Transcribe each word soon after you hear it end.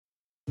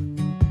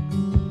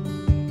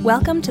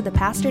Welcome to the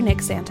Pastor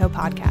Nick Santo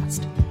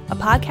podcast, a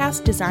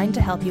podcast designed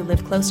to help you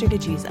live closer to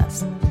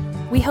Jesus.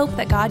 We hope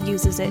that God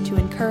uses it to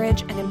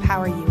encourage and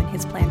empower you in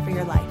His plan for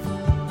your life.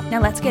 Now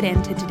let's get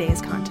into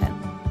today's content.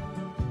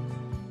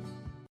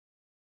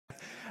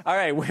 All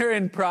right, we're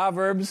in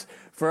Proverbs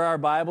for our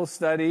Bible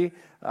study.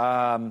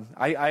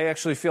 I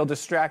actually feel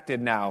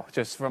distracted now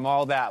just from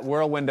all that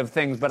whirlwind of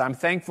things, but I'm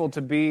thankful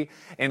to be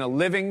in a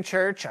living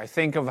church. I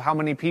think of how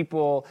many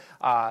people,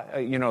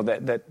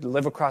 that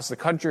live across the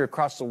country,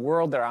 across the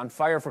world, they're on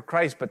fire for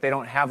Christ, but they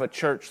don't have a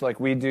church like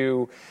we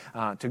do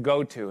to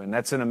go to. And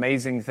that's an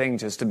amazing thing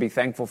just to be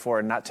thankful for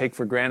and not take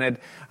for granted.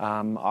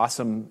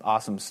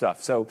 Awesome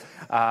stuff. So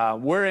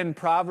we're in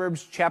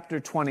Proverbs chapter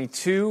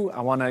 22.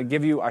 I want to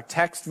give you our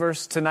text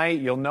verse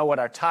tonight. You'll know what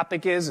our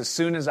topic is as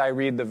soon as I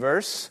read the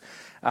verse.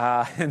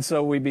 And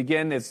so we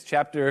begin, it's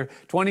chapter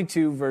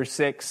 22, verse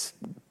 6.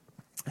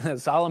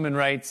 Solomon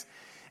writes,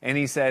 and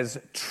he says,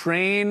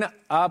 train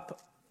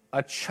up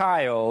a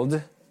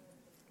child.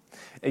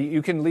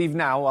 You can leave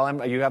now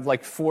while you have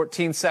like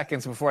 14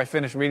 seconds before I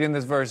finish reading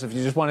this verse. If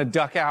you just want to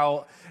duck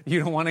out, you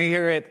don't want to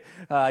hear it,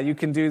 you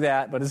can do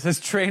that. But it says,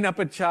 train up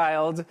a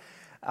child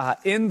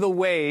in the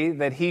way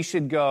that he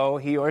should go,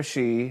 he or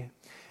she.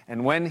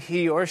 And when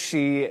he or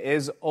she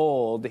is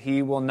old,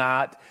 he will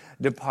not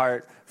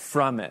depart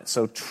from it.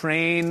 So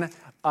train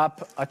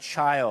up a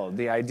child.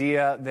 The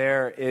idea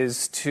there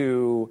is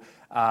to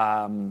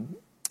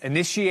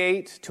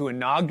initiate, to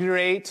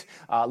inaugurate.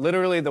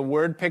 Literally, the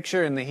word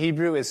picture in the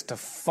Hebrew is to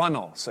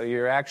funnel. So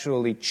you're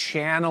actually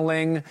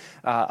channeling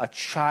a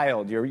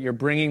child. You're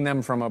bringing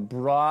them from a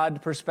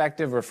broad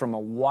perspective or from a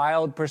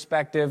wild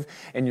perspective,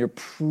 and you're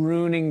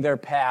pruning their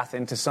path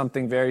into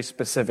something very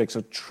specific. So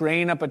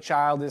train up a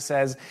child, it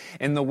says,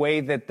 in the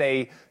way that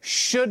they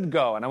should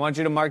go. And I want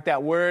you to mark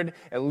that word,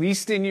 at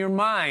least in your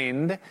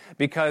mind,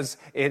 because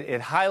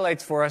it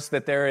highlights for us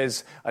that there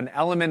is an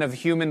element of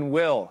human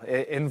will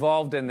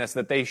involved in this,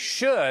 that they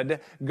should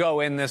go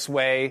in this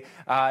way.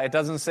 It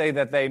doesn't say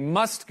that they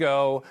must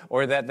go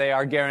or that they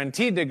are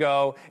guaranteed to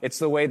go. It's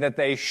the way that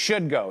they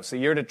should go. So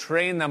you're to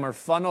train them or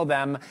funnel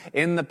them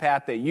in the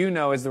path that you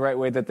know is the right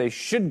way that they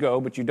should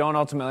go, but you don't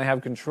ultimately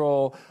have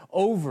control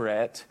over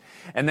it.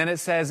 And then it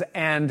says,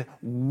 and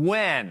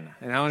when.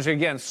 And I want you to,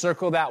 again,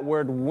 circle that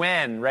word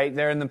when right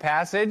there in the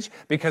passage,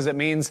 because it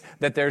means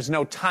that there's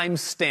no time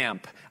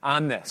stamp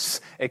on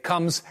this. It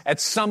comes at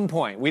some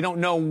point. We don't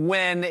know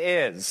when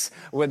is.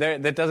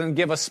 That doesn't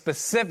give a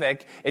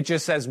specific. It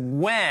just says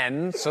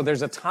when, so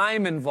there's a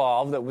time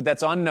involved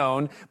that's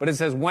unknown, but it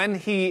says when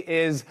he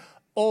is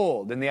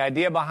old. And the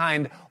idea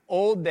behind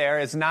old there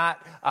is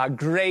not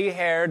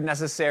gray-haired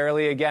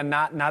necessarily, again,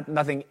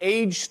 nothing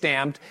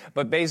age-stamped,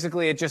 but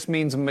basically it just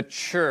means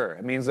mature.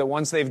 It means that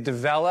once they've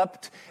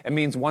developed, it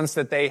means once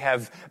that they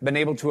have been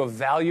able to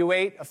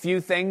evaluate a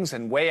few things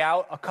and weigh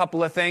out a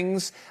couple of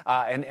things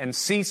and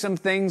see some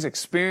things,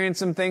 experience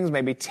some things,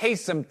 maybe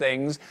taste some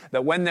things,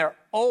 that when they're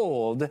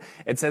old,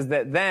 it says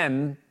that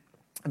then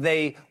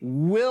they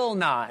will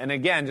not, and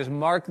again, just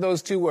mark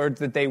those two words,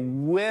 that they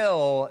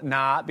will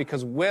not,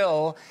 because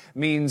will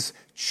means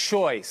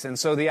choice. And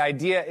so the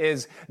idea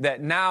is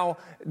that now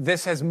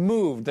this has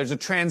moved. There's a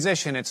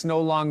transition. It's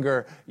no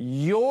longer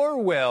your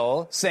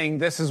will saying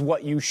this is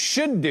what you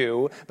should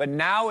do, but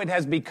now it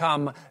has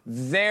become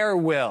their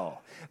will,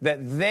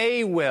 that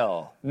they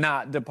will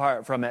not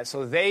depart from it.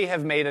 So they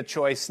have made a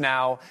choice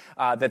now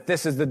that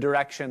this is the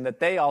direction that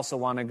they also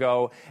want to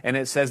go. And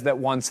it says that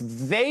once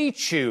they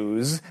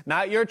choose,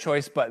 not your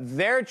choice, but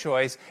their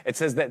choice, it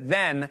says that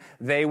then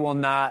they will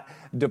not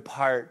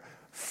depart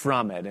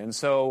from it. And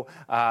so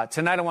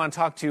tonight I want to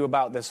talk to you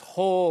about this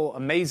whole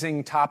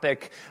amazing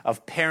topic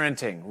of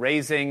parenting,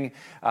 raising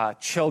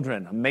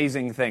children.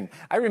 Amazing thing.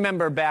 I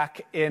remember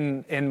back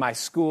in my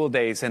school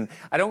days, and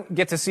I don't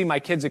get to see my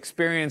kids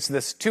experience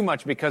this too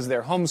much because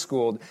they're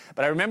homeschooled,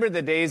 but I remember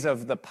the days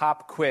of the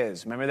pop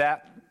quiz. Remember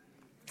that?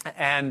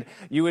 And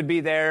you would be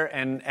there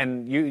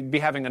and you'd be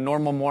having a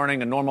normal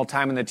morning, a normal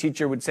time, and the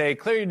teacher would say,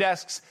 clear your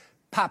desks,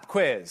 pop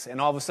quiz. And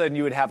all of a sudden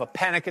you would have a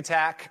panic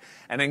attack,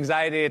 an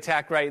anxiety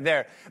attack right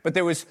there. But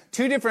there was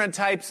two different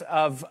types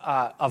of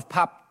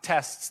pop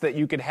tests that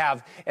you could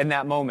have in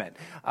that moment.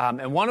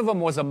 And one of them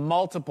was a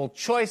multiple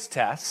choice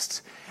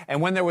test.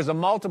 And when there was a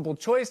multiple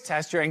choice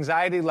test, your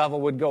anxiety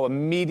level would go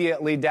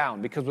immediately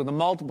down, because with a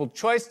multiple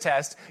choice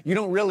test, you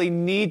don't really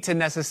need to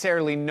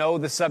necessarily know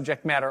the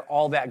subject matter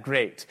all that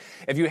great.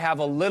 If you have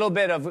a little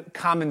bit of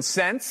common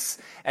sense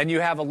and you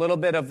have a little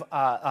bit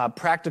of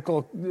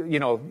practical,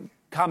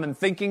 common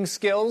thinking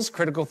skills,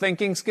 critical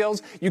thinking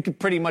skills, you can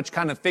pretty much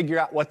kind of figure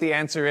out what the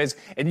answer is,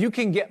 and you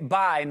can get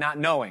by not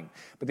knowing.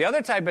 But the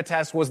other type of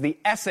test was the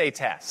essay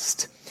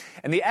test.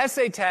 And the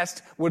essay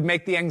test would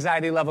make the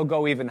anxiety level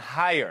go even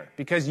higher,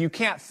 because you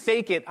can't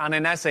fake it on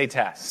an essay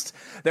test.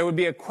 There would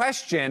be a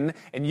question,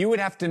 and you would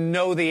have to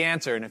know the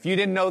answer. And if you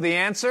didn't know the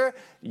answer,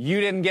 you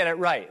didn't get it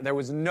right. There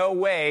was no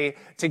way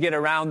to get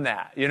around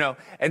that,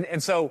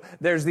 And so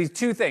there's these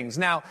two things.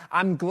 Now,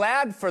 I'm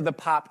glad for the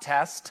POP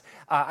test.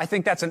 I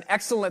think that's an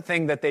excellent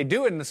thing that they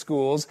do in the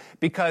schools,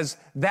 because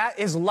that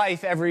is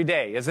life every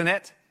day, isn't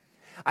it?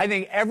 I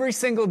think every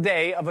single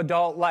day of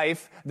adult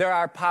life, there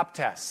are pop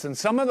tests. And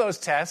some of those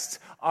tests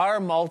are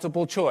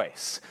multiple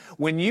choice.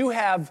 When you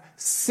have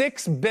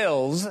 6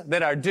 bills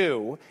that are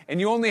due, and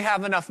you only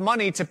have enough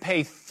money to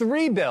pay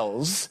 3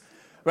 bills,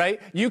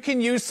 right? You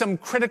can use some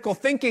critical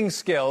thinking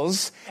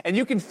skills, and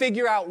you can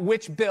figure out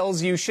which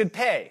bills you should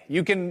pay.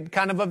 You can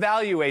kind of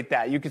evaluate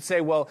that. You could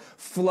say, well,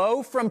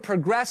 Flo from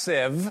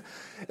Progressive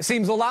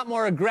seems a lot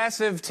more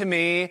aggressive to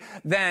me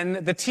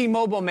than the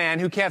T-Mobile man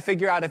who can't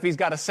figure out if he's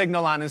got a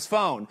signal on his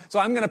phone. So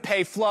I'm going to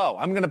pay Flo.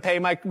 I'm going to pay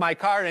my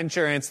car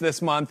insurance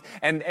this month,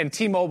 and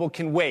T-Mobile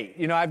can wait.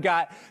 You know, I've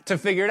got to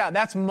figure it out.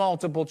 That's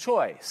multiple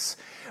choice.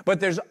 But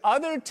there's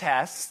other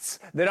tests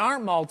that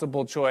aren't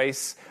multiple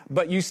choice,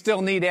 but you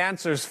still need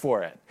answers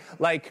for it.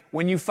 Like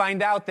when you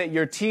find out that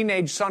your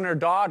teenage son or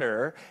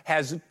daughter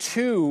has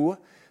 2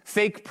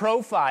 fake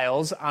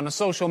profiles on a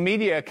social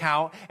media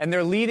account, and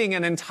they're leading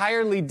an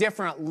entirely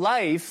different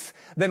life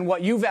than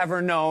what you've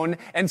ever known,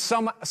 and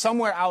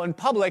somewhere out in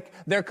public,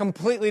 they're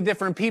completely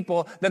different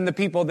people than the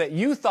people that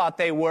you thought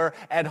they were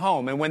at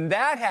home. And when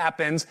that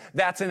happens,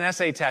 that's an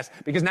essay test,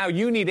 because now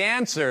you need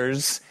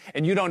answers,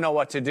 and you don't know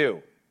what to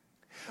do.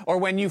 Or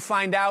when you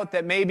find out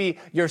that maybe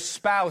your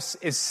spouse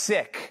is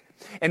sick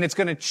and it's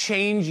going to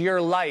change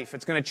your life.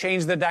 It's going to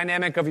change the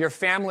dynamic of your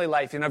family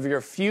life and of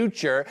your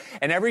future.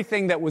 And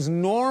everything that was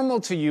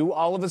normal to you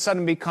all of a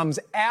sudden becomes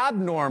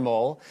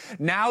abnormal.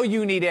 Now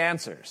you need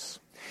answers.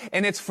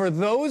 And it's for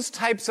those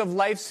types of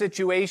life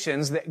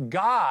situations that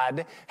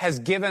God has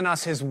given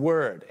us His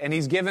Word and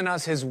He's given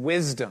us His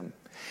wisdom.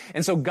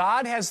 And so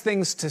God has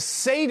things to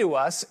say to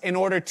us in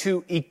order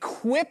to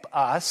equip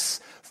us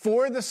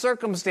for the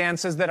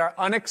circumstances that are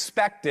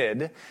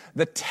unexpected,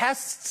 the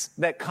tests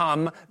that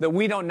come that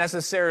we don't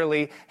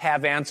necessarily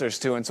have answers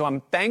to. And so I'm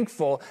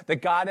thankful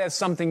that God has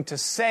something to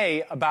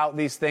say about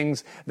these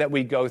things that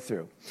we go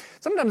through.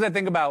 Sometimes I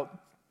think about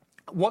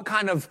what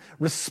kind of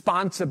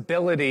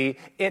responsibility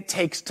it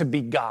takes to be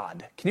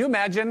God. Can you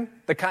imagine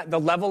the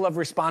level of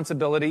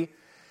responsibility?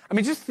 I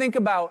mean, just think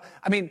about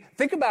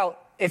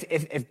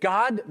if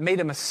God made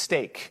a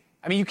mistake.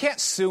 I mean, you can't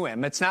sue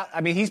him.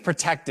 He's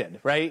protected,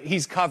 right?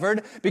 He's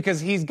covered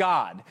because he's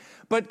God.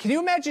 But can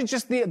you imagine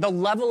just the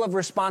level of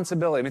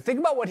responsibility? I mean, think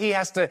about what he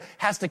has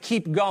to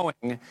keep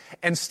going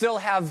and still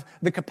have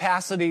the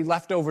capacity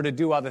left over to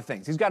do other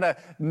things. He's got to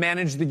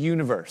manage the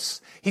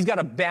universe. He's got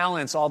to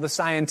balance all the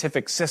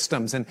scientific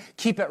systems and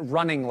keep it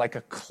running like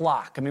a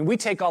clock. I mean, we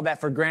take all that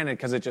for granted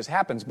because it just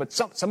happens, but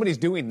somebody's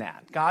doing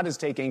that. God is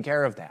taking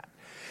care of that.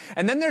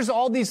 And then there's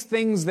all these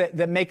things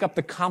that make up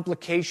the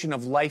complication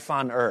of life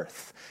on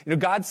earth. You know,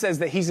 God says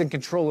that He's in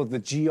control of the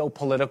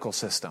geopolitical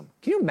system.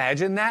 Can you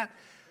imagine that?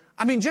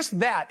 I mean, just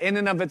that in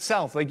and of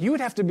itself, like you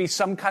would have to be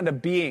some kind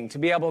of being to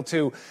be able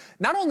to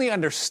not only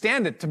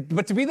understand it,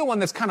 but to be the one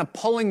that's kind of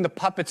pulling the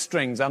puppet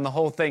strings on the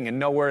whole thing and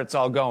know where it's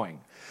all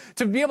going.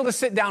 To be able to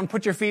sit down,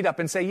 put your feet up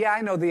and say, yeah,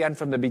 I know the end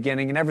from the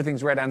beginning and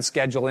everything's right on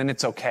schedule and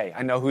it's okay.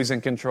 I know who's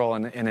in control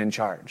and in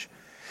charge.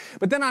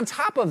 But then on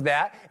top of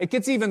that, it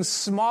gets even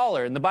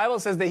smaller. And the Bible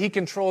says that He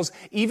controls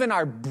even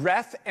our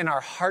breath and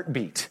our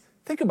heartbeat.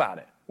 Think about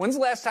it. When's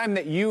the last time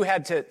that you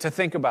had to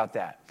think about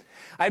that?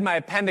 I had my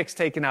appendix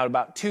taken out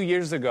about 2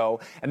 years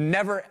ago and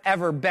never,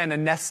 ever been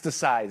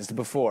anesthetized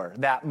before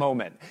that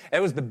moment.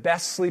 It was the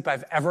best sleep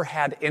I've ever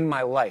had in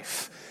my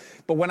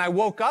life. But when I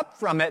woke up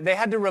from it, they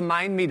had to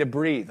remind me to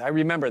breathe. I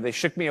remember they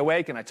shook me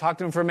awake and I talked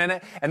to them for a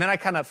minute and then I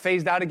kind of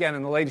phased out again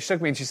and the lady shook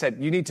me and she said,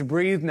 you need to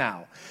breathe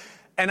now.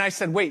 And I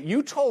said, wait,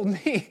 you told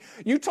me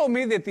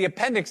that the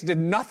appendix did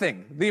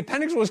nothing. The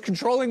appendix was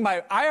controlling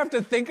I have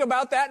to think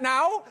about that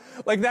now?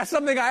 Like that's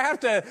something I have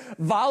to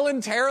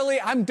voluntarily,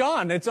 I'm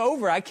done, it's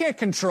over. I can't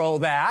control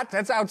that.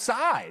 That's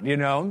outside, you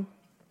know?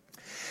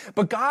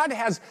 But God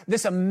has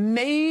this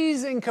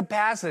amazing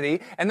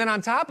capacity. And then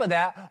on top of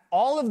that,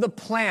 all of the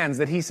plans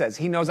that He says,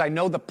 He knows, I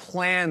know the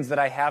plans that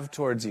I have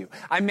towards you.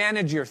 I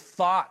manage your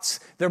thoughts.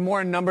 They're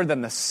more in number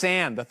than the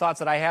sand, the thoughts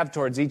that I have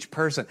towards each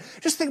person.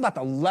 Just think about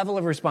the level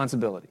of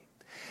responsibility.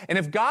 And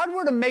if God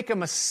were to make a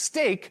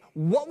mistake,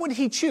 what would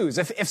He choose?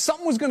 If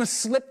something was going to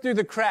slip through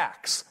the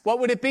cracks, what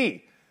would it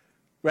be?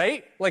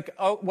 Right? Like,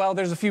 oh, well,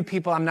 there's a few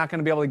people I'm not going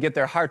to be able to get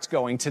their hearts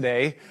going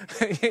today,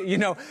 you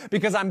know,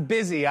 because I'm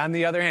busy on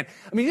the other hand.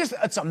 I mean,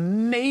 it's an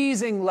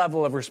amazing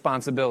level of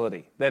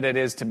responsibility that it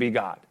is to be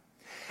God.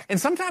 And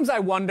sometimes I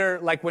wonder,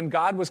 like when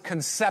God was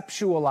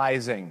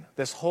conceptualizing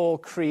this whole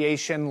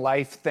creation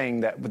life thing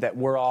that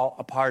we're all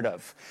a part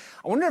of,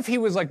 I wonder if He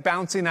was like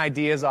bouncing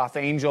ideas off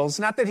angels.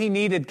 Not that He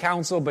needed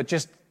counsel, but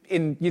just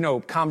in, you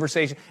know,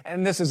 conversation.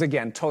 And this is,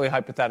 again, totally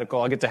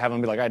hypothetical. I'll get to heaven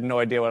and be like, I had no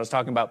idea what I was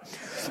talking about.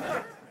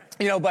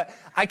 You know, but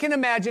I can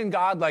imagine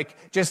God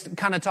like just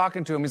kind of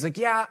talking to him. He's like,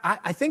 yeah,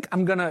 I think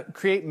I'm going to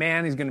create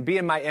man. He's going to be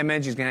in my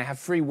image. He's going to have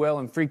free will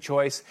and free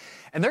choice.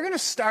 And they're going to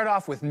start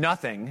off with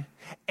nothing.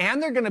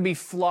 And they're going to be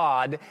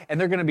flawed. And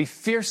they're going to be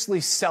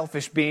fiercely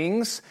selfish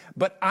beings.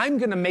 But I'm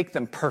going to make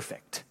them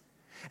perfect.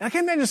 And I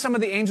can imagine some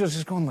of the angels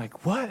just going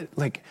like, what?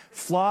 Like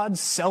flawed,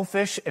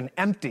 selfish, and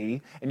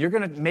empty, and you're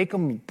going to make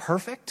them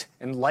perfect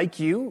and like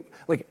you?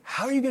 Like,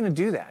 how are you going to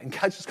do that? And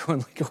God's just going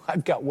like, oh,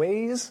 I've got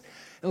ways.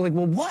 And they're like,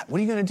 well, what? What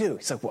are you going to do?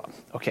 He's like, well,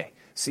 okay,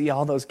 see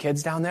all those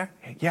kids down there?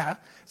 Yeah.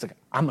 It's like,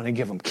 I'm going to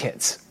give them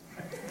kids.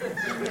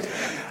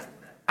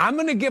 I'm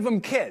going to give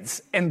them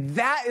kids, and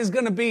that is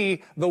going to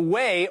be the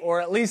way, or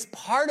at least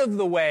part of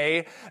the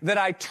way, that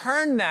I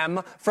turn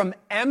them from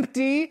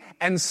empty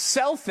and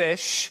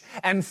selfish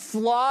and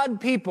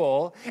flawed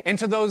people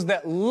into those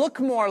that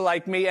look more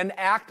like me and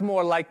act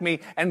more like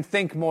me and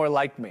think more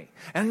like me.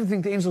 And I don't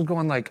think the angels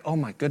going like, oh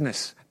my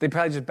goodness. They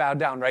probably just bowed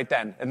down right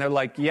then. And they're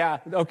like, yeah,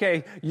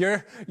 okay,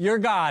 you're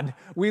God.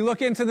 We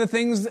look into the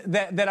things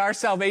that are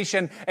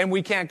salvation and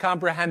we can't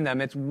comprehend them.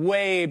 It's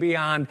way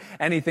beyond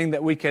anything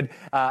that we could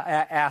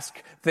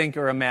ask, think,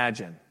 or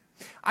imagine.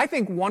 I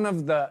think one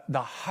of the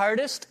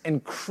hardest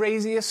and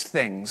craziest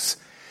things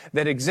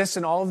that exists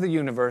in all of the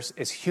universe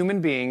is human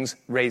beings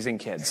raising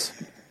kids.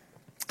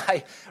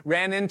 I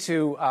ran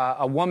into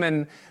a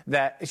woman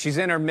that she's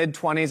in her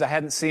mid-20s. I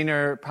hadn't seen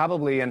her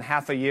probably in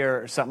half a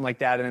year or something like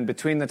that. And in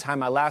between the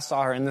time I last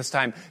saw her and this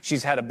time,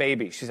 she's had a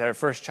baby. She's had her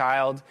first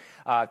child.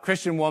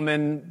 Christian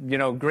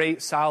woman,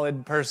 great,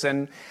 solid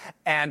person.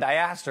 And I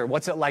asked her,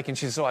 what's it like? And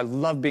she said, I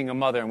love being a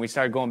mother. And we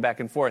started going back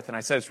and forth. And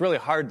I said, it's really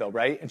hard though,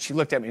 right? And she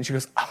looked at me and she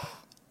goes, oh.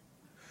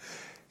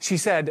 She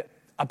said,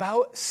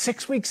 about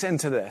 6 weeks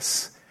into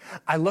this,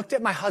 I looked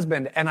at my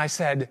husband and I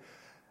said,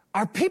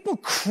 are people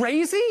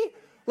crazy?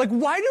 Like,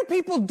 why do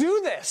people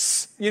do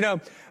this?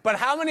 But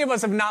how many of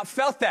us have not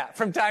felt that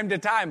from time to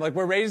time? Like,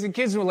 we're raising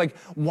kids and we're like,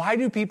 why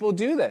do people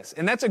do this?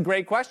 And that's a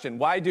great question.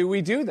 Why do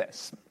we do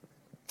this?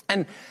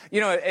 And,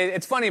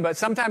 it's funny, but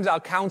sometimes I'll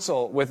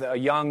counsel with a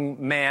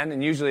young man,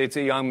 and usually it's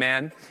a young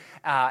man,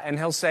 and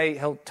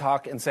he'll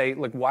talk and say,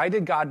 look, why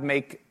did God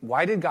make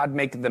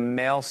the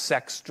male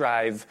sex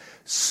drive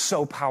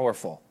so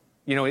powerful?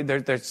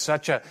 There's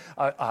such a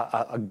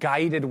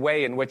guided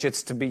way in which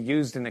it's to be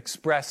used and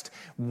expressed.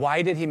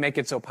 Why did he make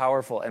it so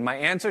powerful? And my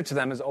answer to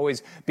them is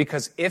always,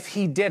 because if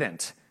he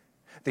didn't,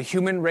 the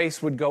human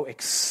race would go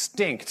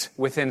extinct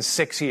within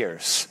 6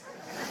 years.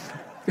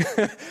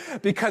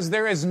 Because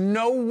there is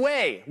no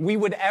way we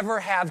would ever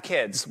have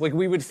kids. Like,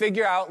 we would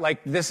figure out, like,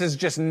 this is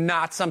just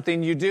not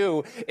something you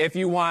do if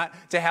you want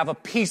to have a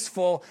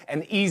peaceful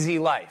and easy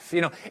life.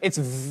 It's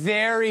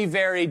very,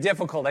 very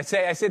difficult. I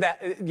say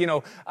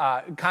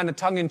that, kind of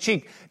tongue in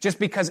cheek, just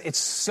because it's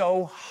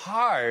so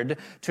hard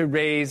to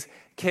raise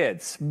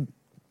kids.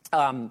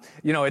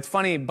 It's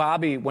funny,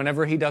 Bobby,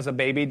 whenever he does a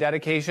baby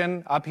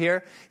dedication up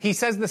here, he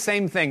says the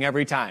same thing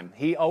every time.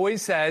 He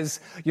always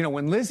says,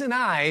 when Liz and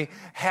I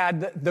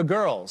had the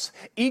girls,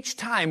 each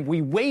time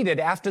we waited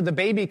after the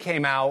baby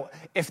came out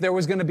if there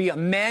was going to be a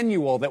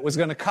manual that was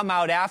going to come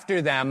out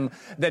after them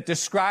that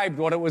described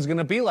what it was going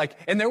to be like.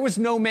 And there was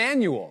no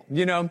manual,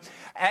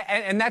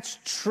 and that's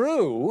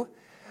true.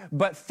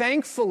 But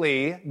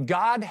thankfully,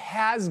 God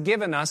has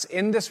given us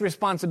in this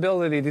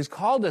responsibility that He's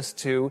called us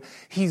to,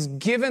 He's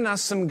given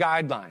us some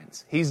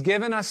guidelines. He's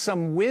given us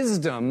some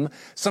wisdom,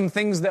 some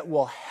things that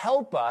will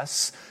help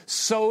us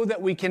so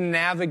that we can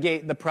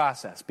navigate the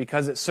process,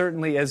 because it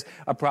certainly is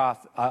a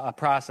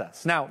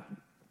process. Now,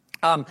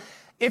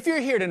 if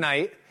you're here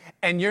tonight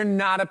and you're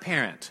not a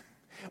parent,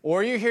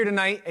 or you're here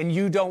tonight and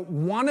you don't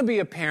want to be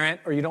a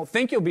parent, or you don't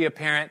think you'll be a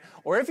parent,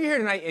 or if you're here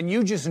tonight and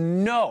you just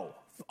know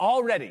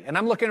already, and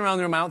I'm looking around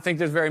the room, I don't think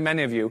there's very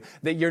many of you,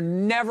 that you're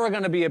never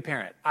going to be a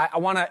parent. I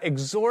want to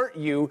exhort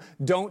you,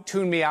 don't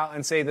tune me out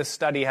and say this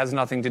study has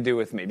nothing to do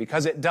with me,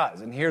 because it does,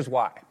 and here's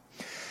why.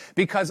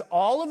 Because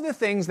all of the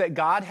things that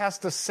God has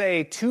to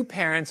say to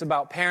parents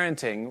about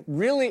parenting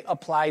really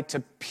apply to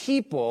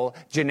people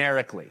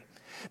generically.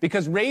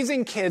 Because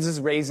raising kids is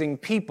raising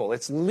people.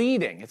 It's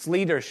leading. It's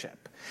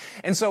leadership.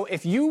 And so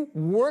if you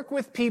work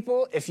with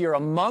people, if you're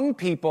among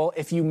people,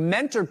 if you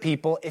mentor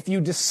people, if you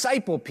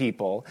disciple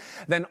people,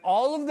 then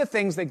all of the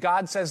things that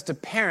God says to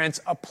parents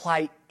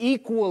apply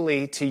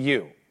equally to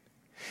you.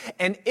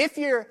 And if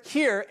you're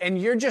here and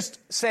you're just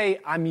say,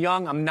 I'm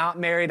young, I'm not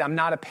married, I'm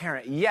not a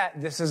parent yet,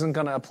 this isn't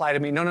going to apply to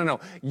me. No.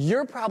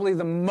 You're probably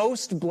the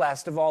most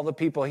blessed of all the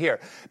people here,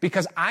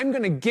 because I'm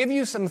going to give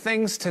you some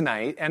things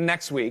tonight and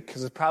next week,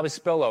 because it's probably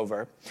spill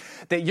over,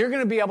 that you're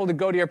going to be able to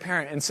go to your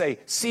parent and say,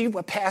 see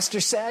what pastor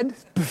said?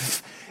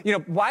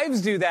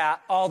 Wives do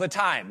that all the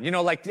time.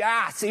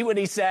 See what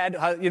he said?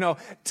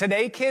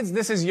 Today, kids,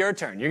 this is your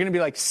turn. You're going to be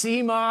like,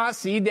 see, Ma,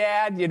 see,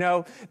 Dad.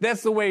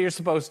 That's the way you're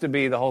supposed to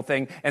be, the whole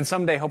thing. And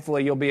someday,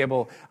 hopefully, you'll be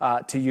able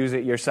to use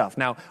it yourself.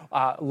 Now,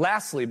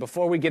 lastly,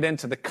 before we get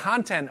into the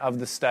content of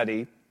the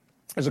study,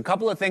 there's a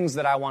couple of things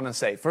that I want to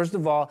say. First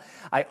of all,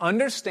 I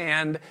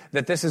understand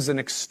that this is an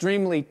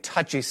extremely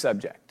touchy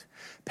subject.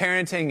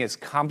 Parenting is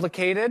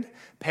complicated.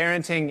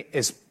 Parenting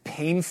is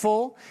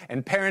painful,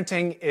 and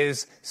parenting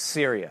is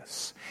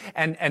serious.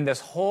 And this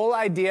whole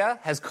idea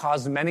has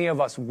caused many of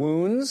us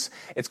wounds.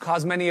 It's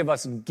caused many of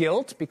us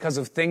guilt because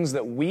of things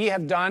that we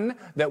have done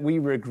that we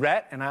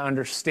regret, and I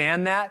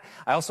understand that.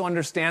 I also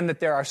understand that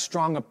there are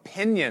strong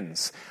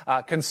opinions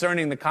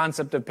concerning the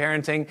concept of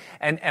parenting,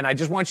 and I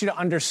just want you to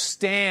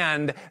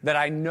understand that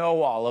I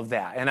know all of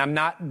that. And I'm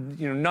not,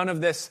 none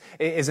of this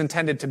is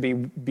intended to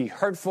be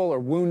hurtful or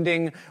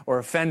wounding or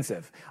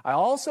offensive. I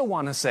also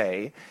want to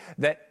say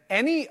that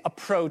any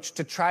approach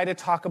to try to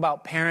talk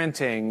about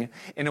parenting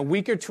in a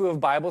week or two of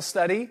Bible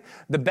study,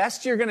 the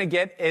best you're going to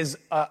get is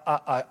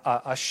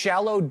a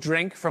shallow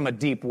drink from a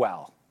deep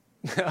well.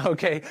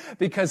 Okay?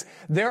 Because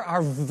there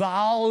are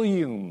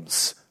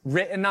volumes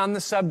written on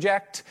the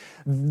subject,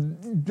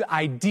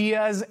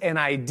 ideas and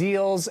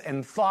ideals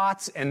and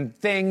thoughts and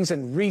things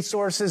and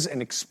resources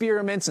and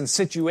experiments and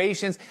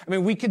situations. I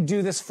mean, we could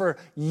do this for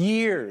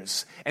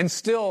years and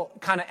still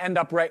kind of end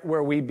up right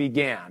where we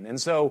began. And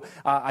so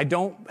I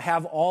don't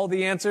have all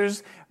the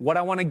answers. What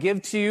I want to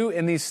give to you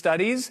in these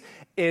studies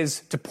is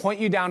to point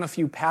you down a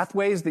few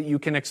pathways that you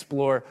can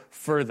explore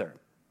further.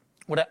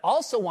 What I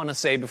also want to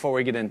say before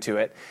we get into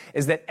it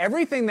is that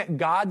everything that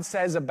God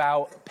says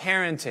about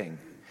parenting,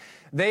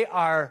 they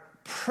are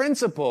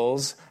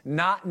principles,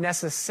 not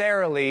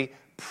necessarily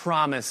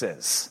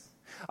promises.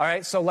 All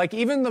right, so like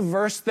even the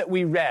verse that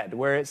we read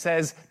where it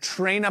says,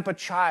 train up a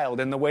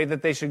child in the way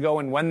that they should go,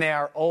 and when they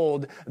are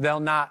old, they'll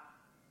not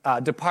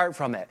depart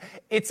from it.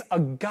 It's a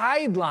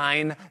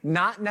guideline,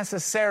 not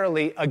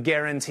necessarily a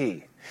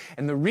guarantee.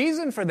 And the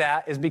reason for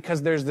that is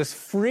because there's this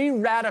free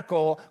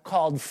radical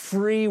called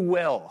free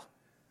will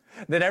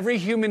that every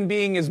human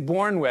being is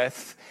born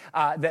with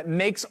that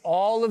makes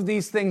all of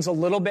these things a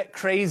little bit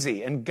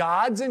crazy. And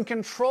God's in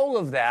control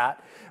of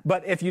that.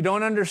 But if you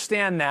don't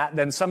understand that,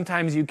 then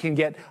sometimes you can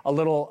get a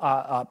little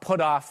put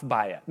off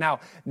by it.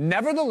 Now,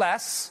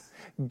 nevertheless,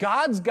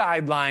 God's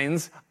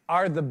guidelines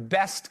are the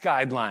best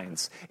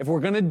guidelines. If we're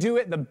going to do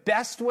it the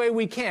best way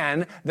we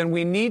can, then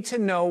we need to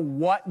know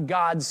what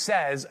God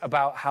says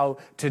about how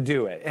to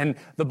do it. And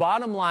the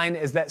bottom line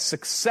is that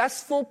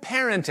successful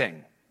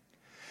parenting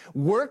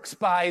works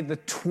by the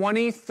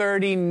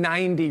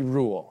 20-30-90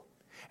 rule.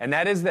 And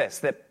that is this,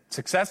 that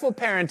successful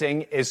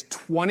parenting is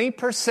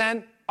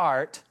 20%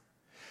 art,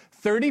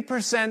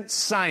 30%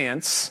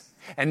 science,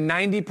 and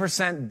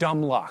 90%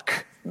 dumb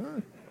luck.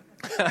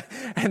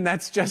 And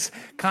that's just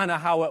kind of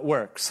how it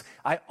works.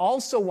 I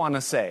also want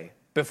to say,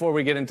 before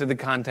we get into the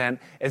content,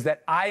 is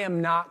that I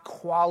am not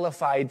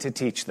qualified to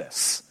teach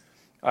this.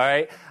 All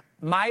right?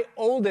 My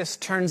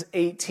oldest turns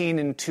 18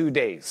 in 2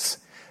 days.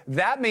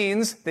 That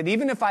means that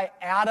even if I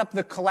add up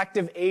the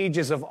collective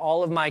ages of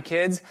all of my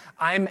kids,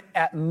 I'm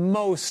at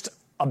most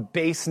a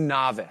base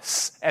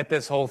novice at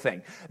this whole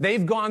thing.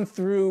 They've gone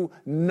through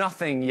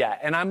nothing yet.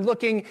 And I'm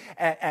looking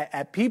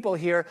at people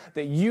here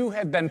that you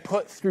have been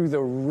put through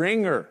the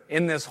ringer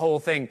in this whole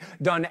thing,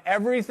 done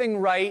everything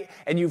right,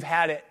 and you've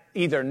had it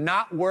either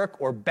not work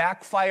or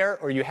backfire,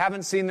 or you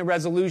haven't seen the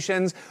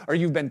resolutions, or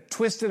you've been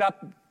twisted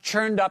up,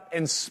 churned up,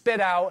 and spit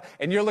out,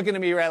 and you're looking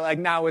at me right like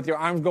now with your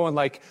arms going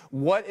like,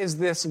 what is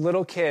this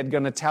little kid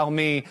going to tell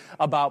me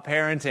about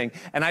parenting?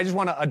 And I just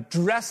want to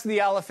address the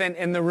elephant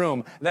in the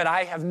room, that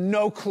I have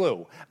no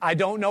clue. I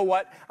don't know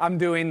what I'm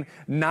doing,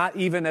 not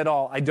even at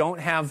all. I don't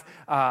have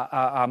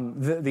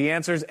the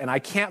answers, and I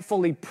can't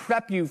fully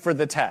prep you for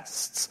the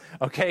tests,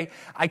 okay?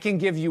 I can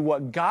give you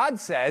what God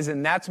says,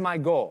 and that's my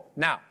goal.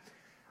 Now,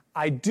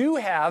 I do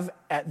have,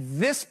 at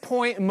this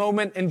point,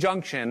 moment in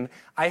junction,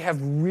 I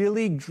have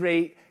really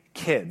great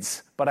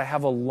kids, but I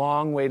have a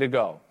long way to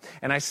go.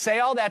 And I say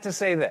all that to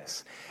say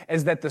this,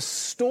 is that the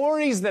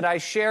stories that I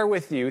share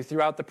with you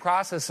throughout the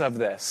process of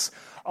this,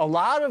 a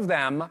lot of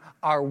them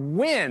are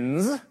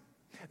wins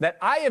that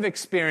I have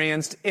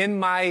experienced in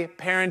my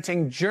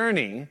parenting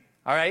journey,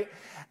 all right?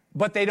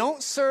 But they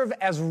don't serve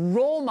as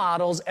role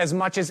models as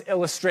much as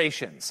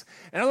illustrations.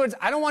 In other words,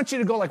 I don't want you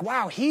to go like,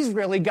 wow, he's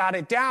really got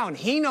it down.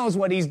 He knows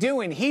what he's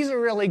doing. He's a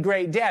really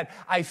great dad.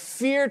 I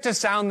fear to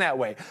sound that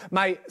way.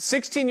 My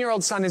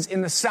 16-year-old son is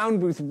in the sound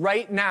booth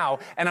right now,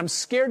 and I'm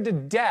scared to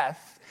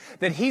death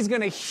that he's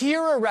going to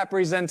hear a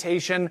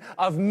representation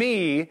of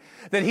me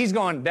that he's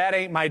going, that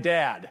ain't my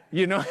dad,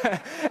 you know?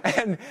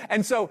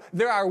 and so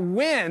there are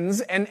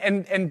wins,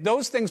 and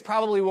those things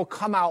probably will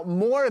come out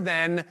more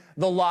than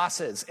the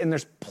losses, and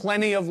there's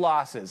plenty of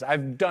losses.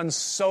 I've done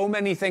so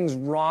many things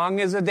wrong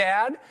as a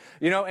dad,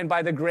 you know, and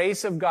by the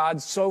grace of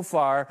God, so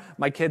far,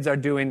 my kids are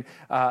doing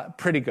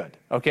pretty good,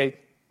 okay?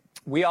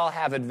 We all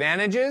have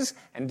advantages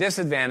and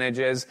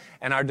disadvantages,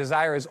 and our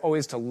desire is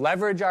always to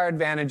leverage our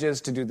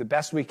advantages to do the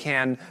best we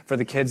can for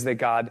the kids that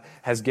God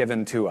has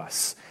given to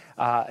us.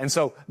 And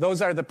so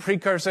those are the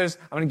precursors.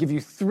 I'm going to give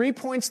you 3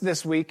 points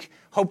this week,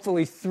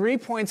 hopefully 3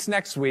 points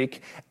next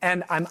week,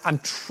 and I'm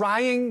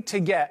trying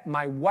to get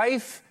my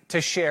wife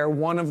to share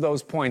one of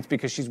those points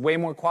because she's way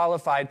more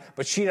qualified,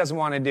 but she doesn't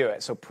want to do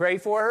it. So pray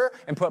for her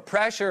and put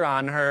pressure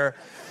on her.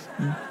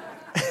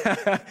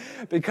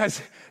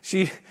 because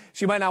she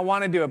might not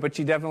want to do it, but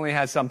she definitely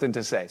has something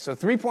to say. So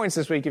 3 points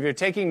this week. If you're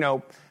taking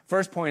note,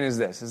 first point is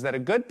this, is that a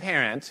good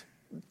parent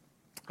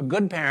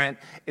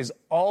is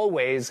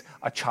always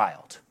a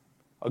child.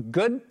 A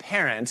good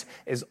parent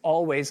is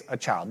always a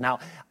child. Now,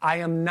 I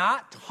am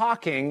not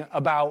talking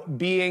about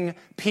being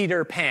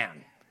Peter Pan.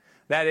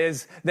 That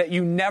is, that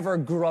you never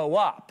grow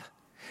up.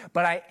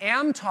 But I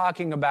am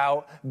talking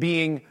about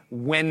being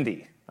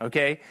Wendy.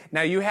 Okay?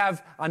 Now you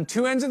have, on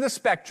two ends of the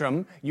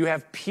spectrum, you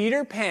have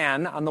Peter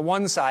Pan on the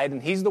one side,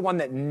 and he's the one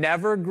that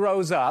never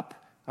grows up.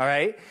 All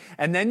right?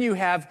 And then you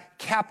have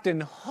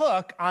Captain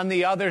Hook on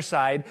the other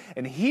side,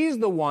 and he's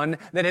the one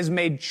that has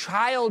made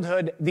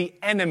childhood the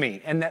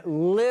enemy and that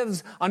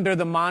lives under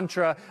the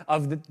mantra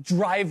of the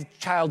drive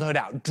childhood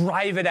out,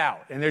 drive it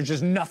out, and there's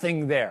just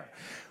nothing there.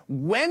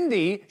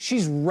 Wendy,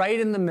 she's right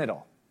in the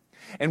middle.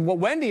 And what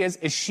Wendy is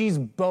she's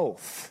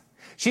both.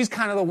 She's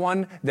kind of the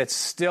one that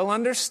still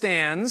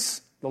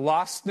understands the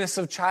lostness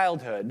of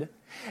childhood,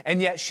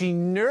 and yet she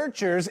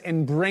nurtures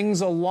and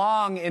brings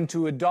along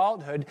into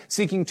adulthood,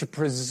 seeking to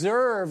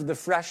preserve the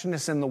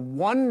freshness and the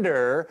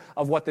wonder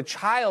of what the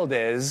child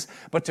is,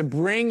 but to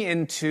bring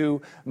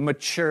into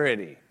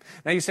maturity.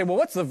 Now you say, well,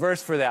 what's the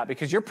verse for that?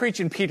 Because you're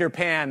preaching Peter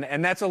Pan,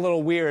 and that's a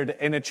little weird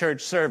in a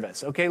church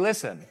service. Okay,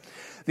 listen.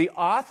 The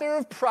author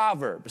of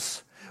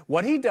Proverbs,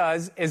 what he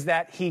does is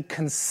that he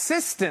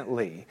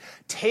consistently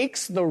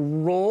takes the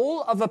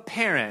role of a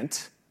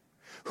parent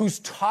who's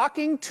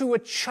talking to a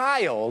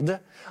child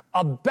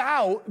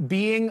about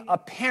being a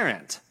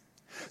parent.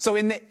 So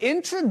in the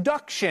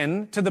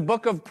introduction to the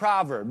book of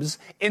Proverbs,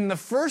 in the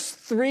first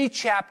 3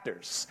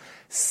 chapters,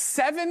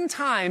 7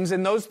 times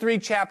in those 3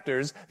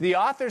 chapters, the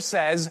author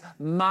says,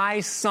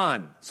 my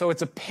son. So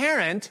it's a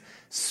parent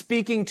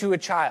speaking to a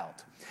child.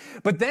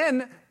 But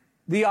then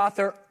the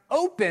author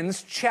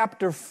opens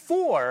chapter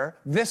 4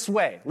 this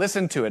way.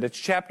 Listen to it. It's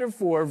chapter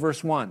 4,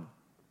 verse 1.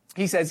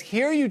 He says,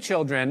 hear you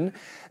children,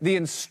 the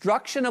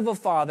instruction of a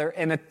father,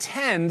 and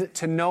attend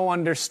to no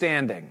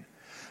understanding.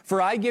 For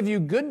I give you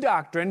good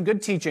doctrine,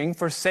 good teaching,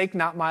 forsake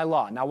not my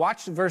law. Now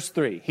watch verse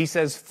 3. He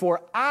says,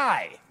 for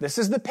I, this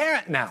is the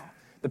parent now.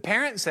 The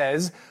parent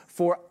says,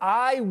 for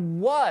I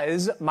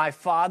was my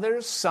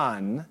father's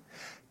son,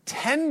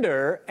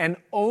 tender and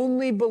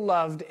only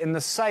beloved in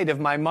the sight of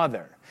my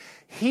mother.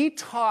 He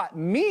taught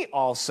me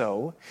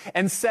also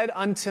and said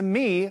unto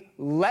me,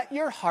 let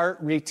your heart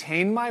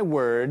retain my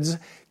words,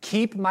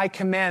 keep my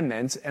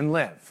commandments, and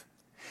live.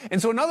 And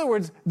so in other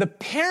words, the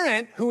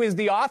parent who is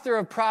the author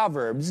of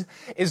Proverbs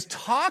is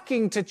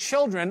talking to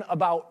children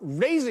about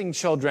raising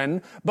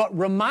children, but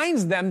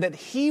reminds them that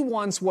he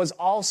once was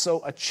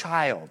also a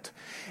child.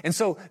 And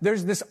so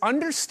there's this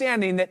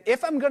understanding that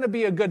if I'm going to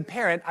be a good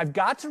parent, I've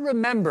got to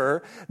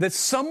remember that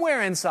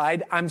somewhere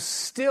inside I'm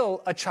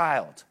still a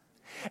child.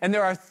 And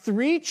there are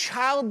 3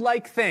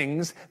 childlike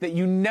things that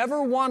you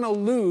never want to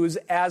lose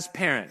as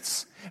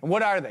parents. And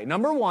what are they?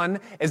 Number 1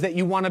 is that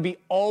you want to be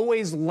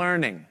always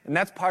learning. And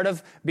that's part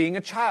of being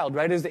a child,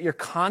 right? Is that you're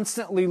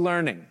constantly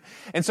learning.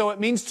 And so it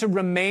means to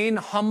remain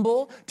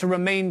humble, to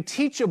remain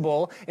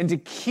teachable, and to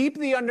keep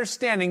the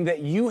understanding that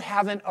you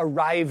haven't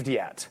arrived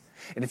yet.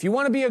 And if you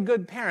want to be a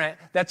good parent,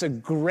 that's a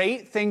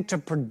great thing to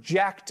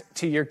project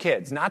to your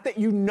kids. Not that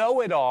you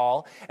know it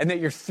all and that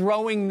you're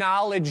throwing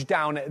knowledge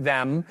down at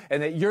them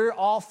and that you're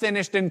all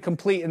finished and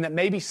complete and that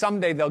maybe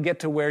someday they'll get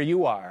to where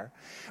you are,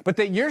 but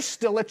that you're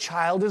still a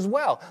child as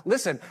well.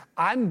 Listen,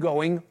 I'm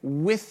going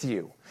with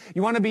you.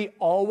 You want to be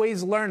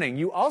always learning.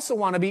 You also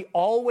want to be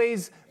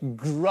always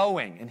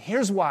growing. And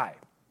here's why.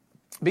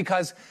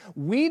 Because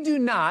we do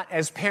not,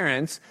 as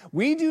parents,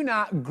 we do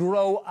not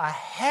grow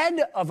ahead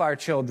of our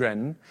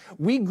children.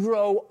 We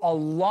grow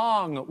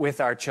along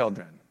with our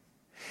children.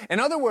 In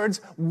other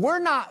words, we're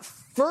not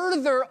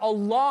further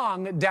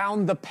along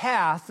down the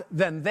path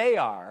than they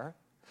are.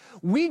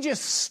 We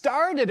just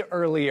started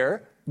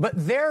earlier, but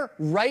they're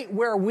right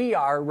where we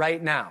are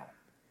right now.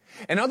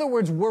 In other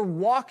words, we're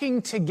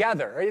walking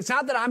together. It's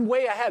not that I'm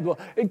way ahead. Well,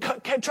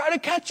 try to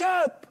catch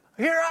up.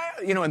 Here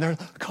I am, and they're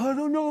like, I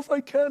don't know if I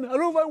can. I don't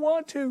know if I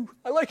want to.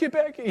 I like it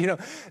back,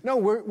 No,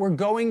 we're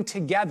going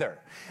together.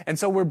 And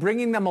so we're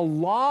bringing them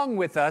along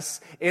with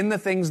us in the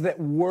things that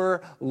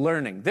we're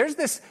learning. There's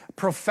this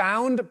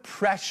profound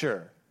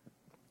pressure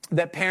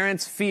that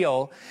parents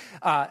feel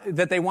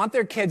that they want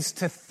their kids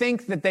to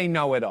think that they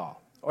know it all.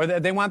 Or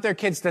that they want their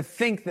kids to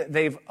think that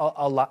they've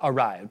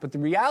arrived. But the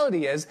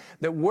reality is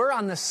that we're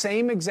on the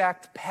same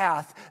exact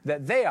path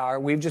that they are.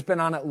 We've just been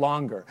on it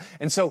longer.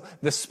 And so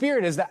the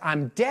spirit is that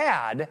I'm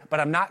dad, but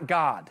I'm not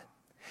God.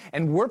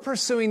 And we're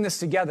pursuing this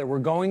together. We're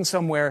going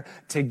somewhere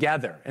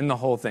together in the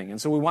whole thing.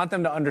 And so we want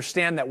them to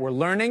understand that we're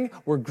learning,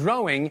 we're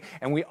growing,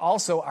 and we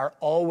also are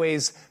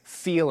always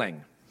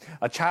feeling.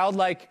 A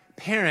childlike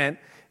parent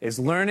is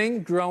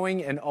learning,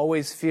 growing, and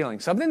always feeling.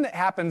 Something that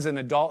happens in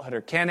adulthood, or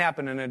can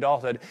happen in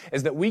adulthood,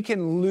 is that we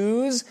can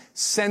lose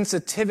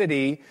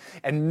sensitivity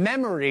and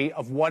memory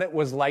of what it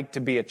was like to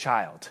be a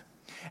child.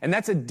 And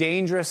that's a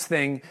dangerous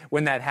thing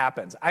when that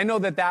happens. I know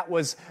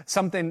that's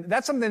something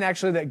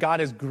actually that God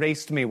has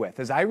graced me with.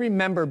 As I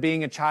remember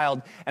being a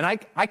child, and I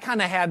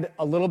kind of had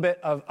a little bit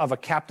of a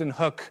Captain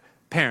Hook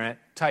parent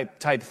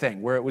type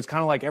thing, where it was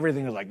kind of like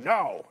everything was like,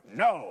 no,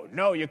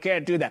 you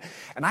can't do that.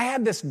 And I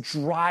had this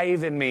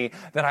drive in me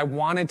that I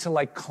wanted to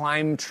like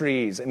climb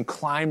trees and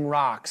climb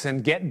rocks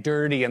and get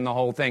dirty and the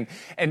whole thing.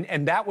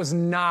 And that was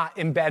not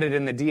embedded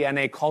in the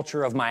DNA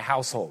culture of my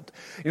household.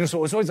 So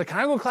it was always like, can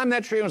I go climb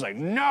that tree? And I was like,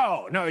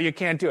 no, you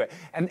can't do it.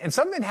 And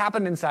something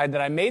happened inside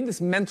that I made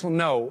this mental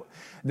note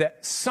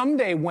that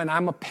someday when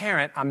I'm a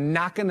parent, I'm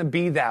not going to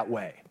be that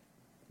way.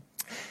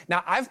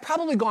 Now, I've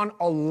probably gone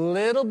a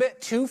little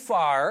bit too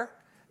far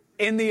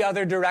in the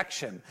other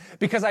direction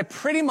because I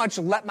pretty much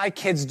let my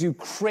kids do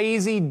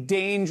crazy,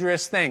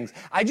 dangerous things.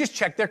 I just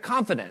check their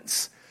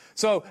confidence.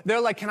 So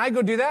they're like, can I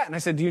go do that? And I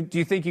said, do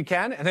you think you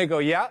can? And they go,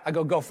 yeah. I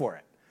go for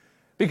it.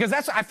 Because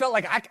I felt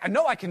like I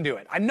know I can do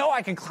it. I know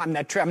I can climb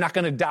that tree. I'm not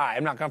going to die.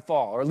 I'm not going to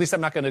fall. Or at least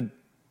I'm not going to,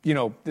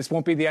 this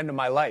won't be the end of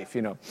my life,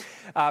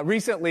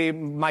 Recently,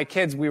 my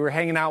kids, we were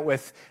hanging out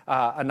with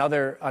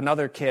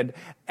another kid,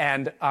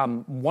 and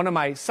one of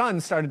my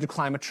sons started to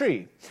climb a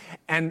tree.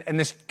 And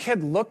this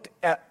kid looked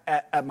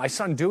at my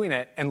son doing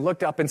it and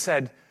looked up and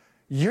said,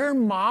 your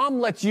mom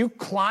lets you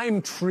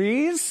climb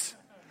trees?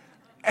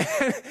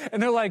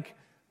 And they're like,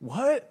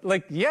 what?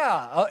 Like,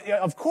 yeah,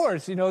 of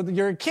course,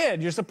 you're a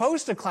kid. You're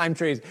supposed to climb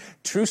trees.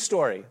 True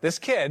story. This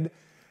kid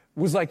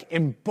was like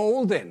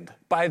emboldened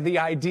by the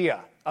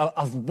idea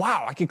of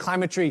wow, I could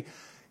climb a tree.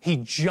 He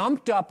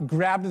jumped up,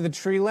 grabbed the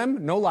tree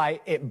limb. No lie,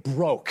 it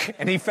broke,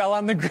 and he fell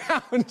on the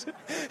ground.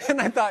 And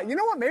I thought, you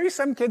know what? Maybe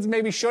some kids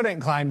maybe shouldn't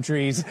climb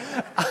trees.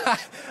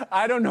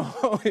 I don't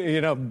know,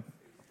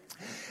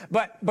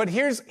 But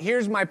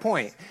here's my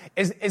point: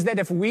 is that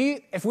if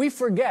we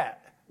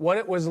forget what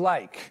it was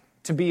like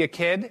to be a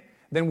kid,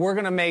 then we're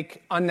going to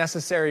make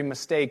unnecessary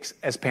mistakes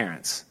as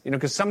parents.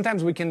 Because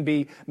sometimes we can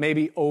be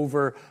maybe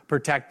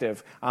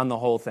overprotective on the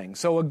whole thing.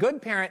 So a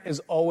good parent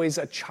is always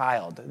a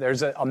child.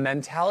 There's a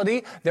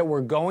mentality that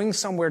we're going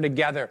somewhere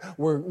together.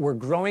 We're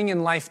growing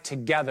in life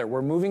together.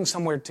 We're moving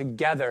somewhere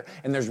together,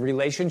 and there's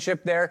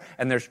relationship there,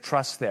 and there's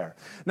trust there.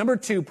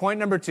 Point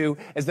number two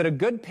is that a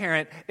good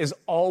parent is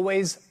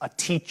always a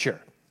teacher.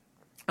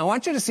 I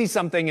want you to see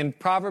something in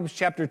Proverbs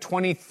chapter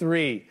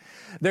 23.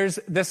 There's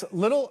this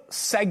little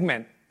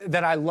segment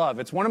that I love.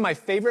 It's one of my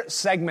favorite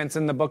segments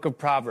in the book of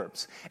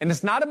Proverbs. And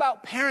it's not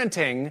about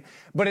parenting,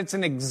 but it's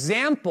an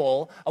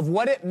example of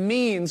what it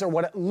means or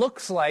what it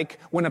looks like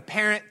when a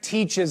parent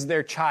teaches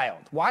their child.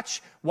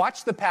 Watch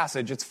the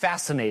passage. It's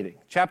fascinating.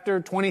 Chapter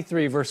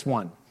 23, verse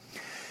 1.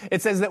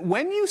 It says that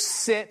when you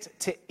sit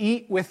to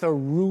eat with a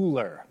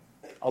ruler,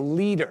 a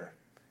leader,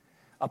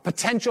 a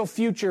potential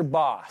future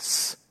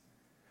boss,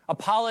 a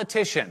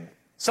politician,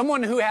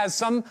 someone who has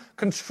some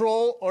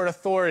control or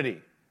authority,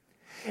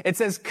 it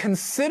says,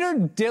 consider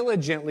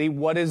diligently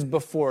what is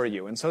before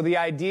you. And so the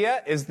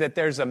idea is that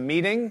there's a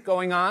meeting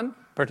going on,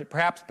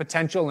 perhaps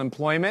potential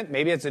employment.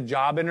 Maybe it's a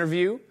job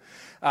interview.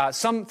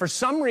 For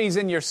some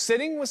reason, you're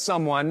sitting with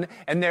someone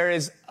and there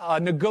is a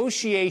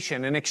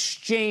negotiation, an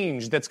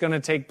exchange that's going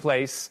to take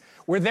place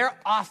where they're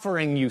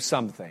offering you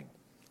something.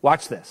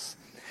 Watch this.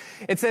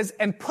 It says,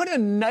 and put a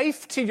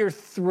knife to your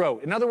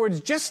throat. In other words,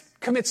 just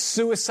commit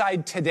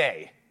suicide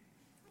today.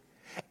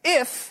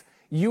 If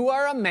you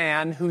are a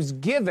man who's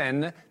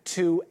given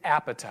to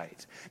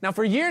appetite. Now,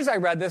 for years I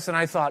read this and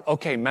I thought,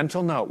 okay,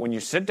 mental note, when you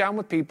sit down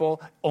with people,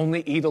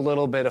 only eat a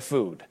little bit of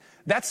food.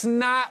 That's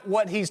not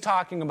what he's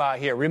talking about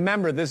here.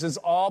 Remember, this is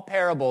all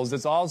parables.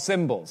 It's all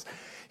symbols.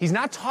 He's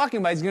not talking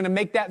about, he's going to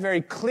make that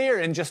very clear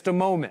in just a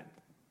moment.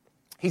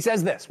 He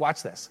says this,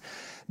 watch this.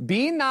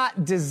 Be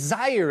not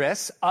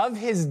desirous of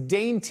his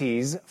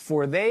dainties,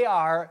 for they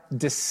are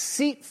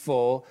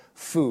deceitful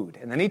food.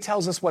 And then he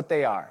tells us what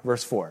they are.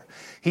 Verse 4.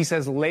 He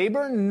says,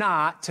 labor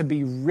not to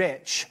be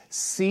rich.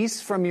 Cease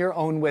from your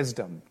own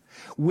wisdom.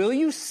 Will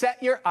you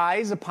set your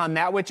eyes upon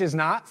that which is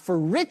not? For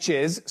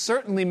riches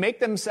certainly make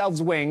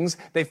themselves wings.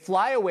 They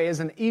fly away as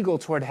an eagle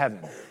toward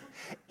heaven.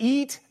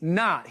 Eat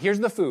not, here's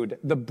the food,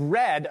 the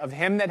bread of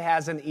him that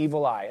has an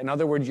evil eye. In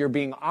other words, you're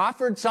being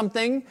offered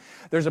something.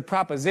 There's a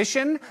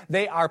proposition.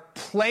 They are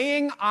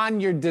playing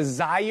on your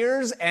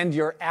desires and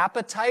your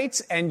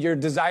appetites and your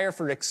desire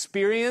for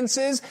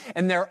experiences.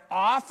 And they're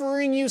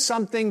offering you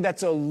something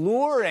that's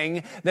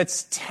alluring,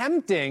 that's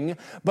tempting,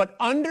 but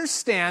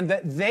understand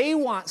that they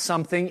want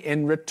something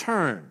in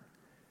return.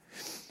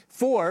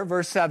 4,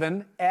 verse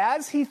 7,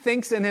 as he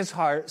thinks in his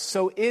heart,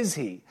 so is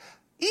he.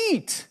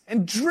 Eat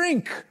and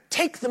drink.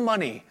 Take the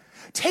money.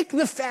 Take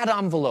the fat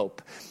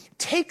envelope.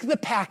 Take the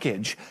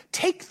package.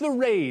 Take the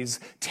raise.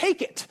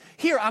 Take it.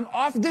 Here, I'm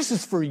off. This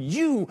is for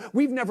you.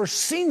 We've never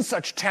seen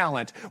such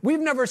talent.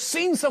 We've never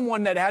seen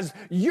someone that has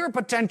your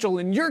potential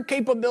and your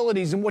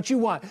capabilities and what you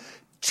want.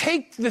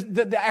 Take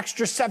the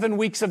extra 7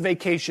 weeks of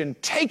vacation.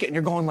 Take it. And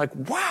you're going like,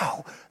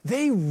 wow,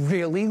 they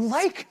really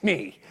like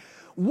me.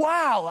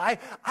 Wow,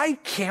 I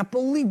can't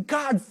believe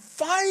God,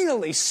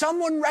 finally,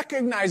 someone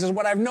recognizes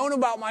what I've known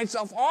about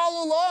myself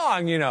all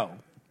along,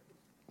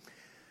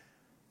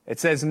 It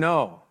says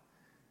no.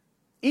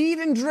 Eat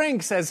and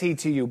drink, says he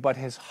to you, but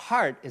his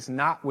heart is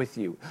not with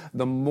you.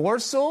 The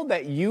morsel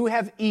that you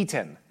have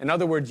eaten, in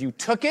other words, you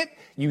took it,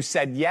 you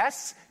said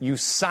yes, you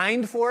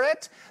signed for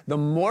it. The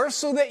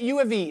morsel that you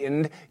have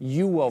eaten,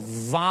 you will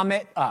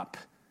vomit up.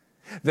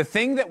 The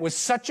thing that was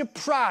such a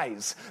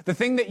prize, the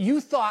thing that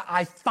you thought,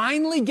 I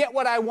finally get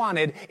what I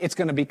wanted, it's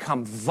going to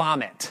become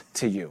vomit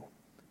to you.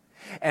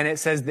 And it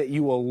says that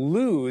you will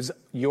lose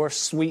your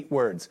sweet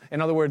words.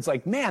 In other words,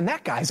 like, man,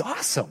 that guy's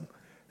awesome.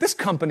 This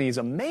company is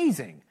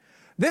amazing.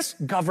 This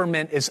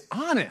government is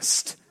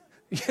honest.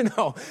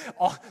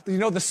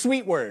 The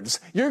sweet words.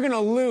 You're going to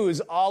lose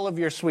all of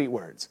your sweet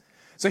words.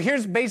 So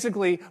here's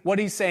basically what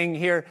he's saying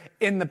here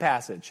in the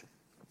passage.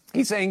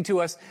 He's saying to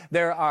us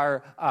there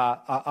are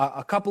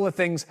a couple of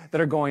things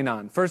that are going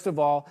on. First of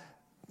all,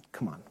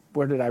 come on.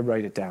 Where did I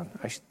write it down?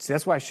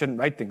 That's why I shouldn't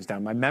write things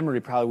down. My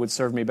memory probably would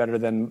serve me better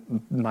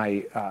than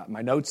my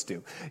notes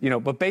do.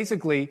 But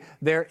basically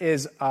there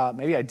is,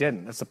 maybe I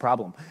didn't. That's the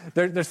problem.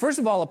 There's first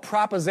of all a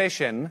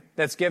proposition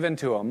that's given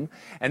to him,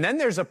 and then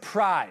there's a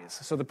prize.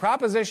 So the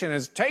proposition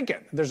is take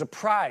it. There's a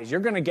prize.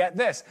 You're going to get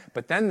this.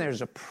 But then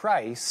there's a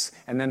price,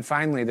 and then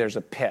finally there's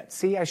a pit.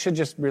 See, I should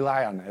just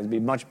rely on that. It'd be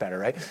much better,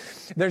 right?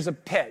 There's a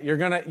pit. You're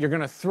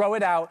gonna throw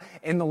it out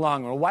in the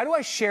long run. Why do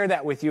I share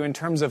that with you in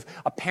terms of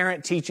a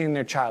parent teaching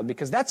their child?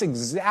 Because that's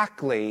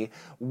exactly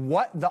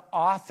what the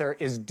author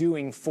is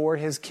doing for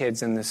his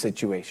kids in this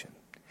situation.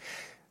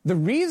 The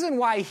reason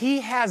why he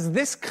has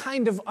this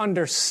kind of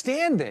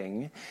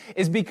understanding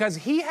is because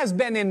he has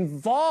been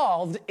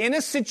involved in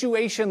a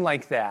situation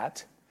like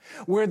that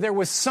where there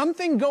was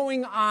something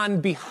going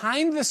on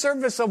behind the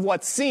surface of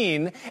what's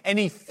seen, and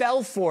he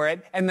fell for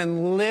it and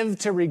then lived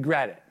to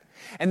regret it.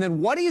 And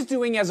then what he's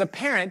doing as a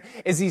parent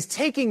is he's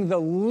taking the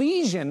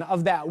lesion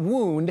of that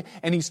wound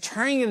and he's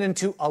turning it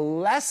into a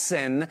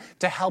lesson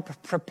to help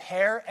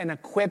prepare and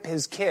equip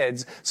his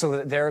kids so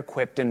that they're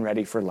equipped and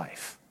ready for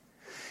life.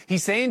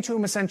 He's saying to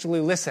him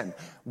essentially, listen,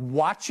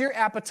 watch your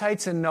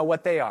appetites and know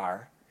what they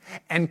are,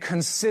 and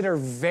consider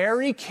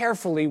very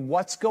carefully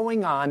what's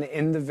going on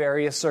in the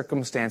various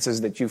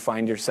circumstances that you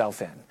find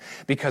yourself in.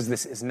 Because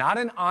this is not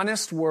an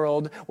honest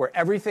world where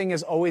everything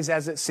is always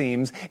as it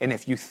seems. And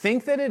if you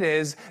think that it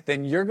is,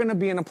 then you're going to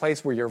be in a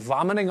place where you're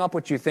vomiting up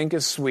what you think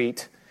is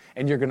sweet,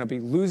 and you're going to be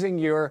losing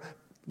your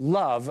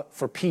love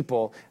for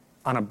people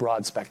on a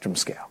broad spectrum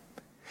scale.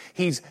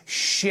 He's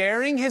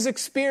sharing his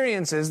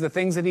experiences, the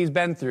things that he's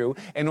been through,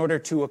 in order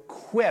to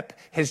equip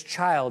his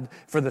child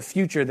for the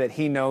future that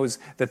he knows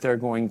that they're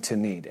going to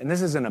need. And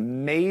this is an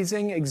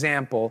amazing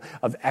example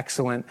of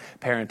excellent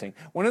parenting.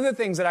 One of the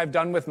things that I've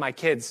done with my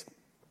kids,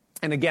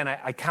 and again,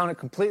 I count it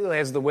completely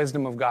as the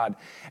wisdom of God,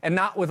 and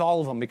not with all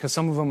of them because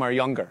some of them are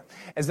younger,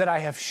 is that I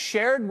have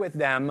shared with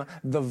them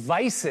the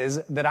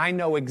vices that I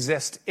know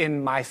exist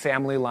in my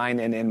family line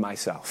and in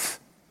myself.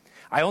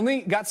 I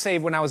only got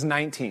saved when I was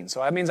 19,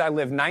 so that means I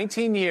lived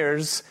 19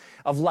 years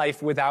of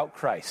life without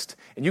Christ.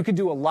 And you can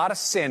do a lot of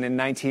sin in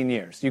 19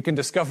 years. You can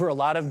discover a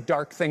lot of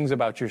dark things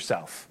about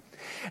yourself.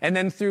 And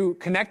then through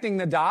connecting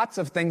the dots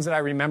of things that I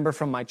remember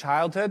from my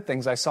childhood,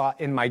 things I saw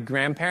in my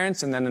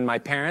grandparents and then in my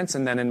parents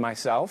and then in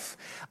myself,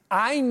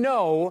 I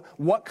know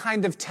what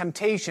kind of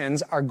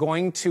temptations are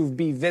going to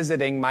be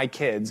visiting my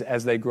kids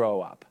as they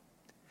grow up.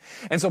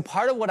 And so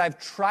part of what I've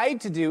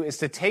tried to do is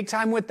to take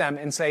time with them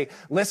and say,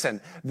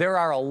 listen, there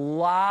are a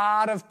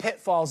lot of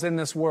pitfalls in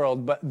this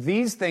world, but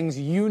these things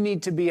you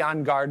need to be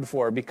on guard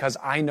for because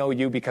I know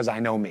you, because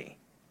I know me.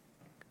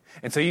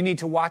 And so you need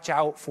to watch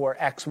out for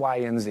X, Y,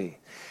 and Z.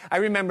 I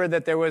remember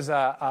that there was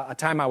a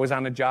time I was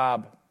on a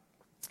job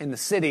in the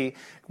city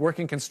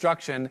working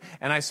construction,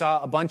 and I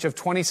saw a bunch of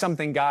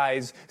 20-something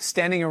guys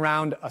standing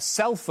around a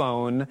cell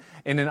phone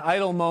in an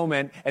idle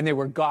moment, and they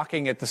were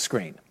gawking at the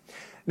screen.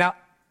 Now,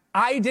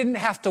 I didn't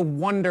have to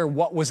wonder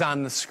what was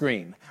on the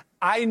screen.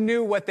 I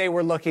knew what they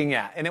were looking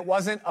at, and it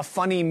wasn't a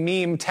funny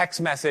meme text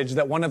message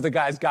that one of the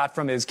guys got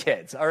from his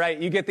kids, all right?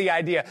 You get the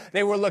idea.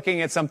 They were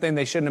looking at something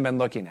they shouldn't have been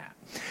looking at.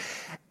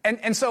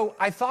 And so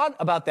I thought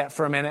about that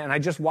for a minute, and I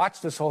just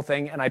watched this whole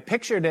thing, and I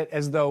pictured it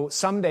as though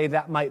someday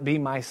that might be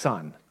my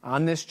son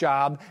on this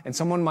job, and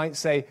someone might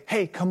say,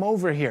 hey, come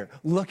over here,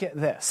 look at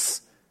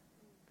this.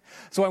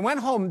 So I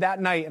went home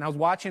that night, and I was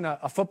watching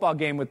a football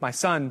game with my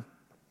son.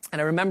 And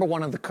I remember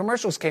one of the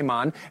commercials came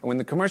on, and when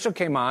the commercial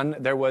came on,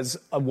 there was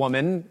a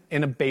woman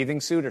in a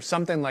bathing suit or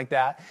something like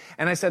that.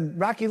 And I said,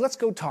 Rocky, let's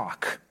go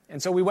talk.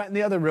 And so we went in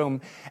the other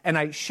room, and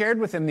I shared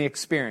with him the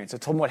experience. I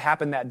told him what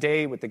happened that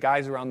day with the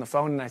guys around the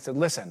phone, and I said,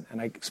 listen. And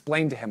I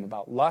explained to him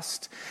about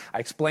lust. I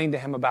explained to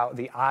him about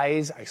the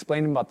eyes. I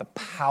explained to him about the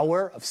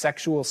power of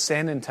sexual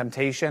sin and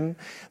temptation,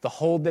 the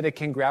hold that it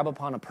can grab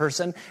upon a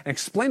person, and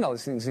explained all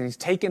these things. And he's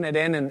taken it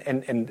in,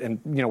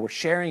 and we're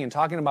sharing and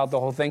talking about the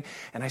whole thing.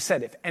 And I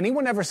said, if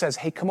anyone ever says,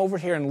 hey, come over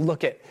here and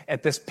look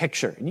at this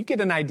picture, and you get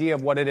an idea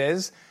of what it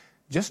is,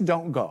 just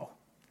don't go.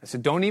 I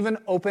said, don't even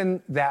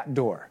open that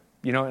door.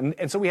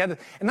 And so we had,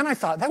 and then I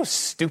thought, that was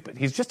stupid.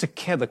 He's just a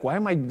kid. Like, why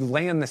am I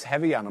laying this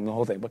heavy on him, the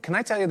whole thing? But can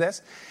I tell you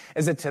this,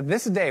 is that to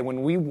this day,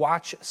 when we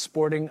watch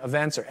sporting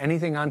events or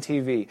anything on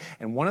TV,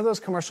 and one of those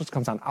commercials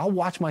comes on, I'll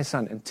watch my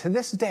son, and to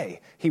this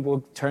day, he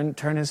will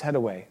turn his head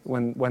away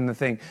when the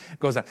thing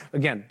goes on.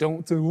 Again,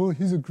 don't say, well,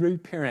 he's a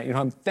great parent.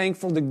 I'm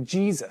thankful to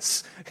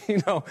Jesus,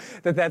 that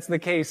that's the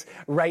case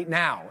right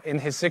now in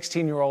his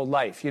 16-year-old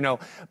life,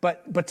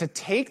 But to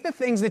take the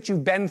things that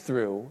you've been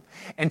through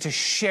and to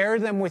share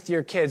them with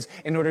your kids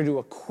in order to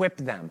equip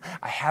them.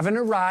 I haven't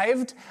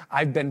arrived.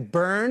 I've been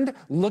burned.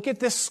 Look at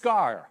this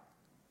scar.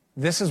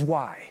 This is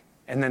why.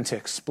 And then to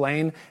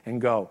explain and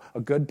go.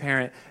 A good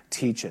parent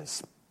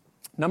teaches.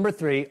 Number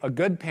 3, a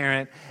good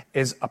parent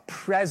is a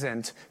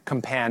present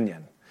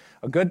companion.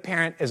 A good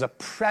parent is a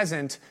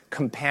present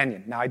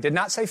companion. Now, I did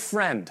not say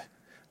friend.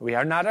 We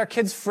are not our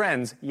kids'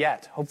 friends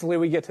yet. Hopefully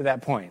we get to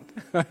that point.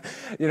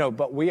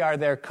 But we are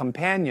their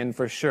companion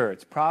for sure.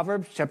 It's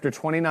Proverbs chapter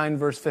 29,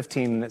 verse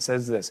 15, and it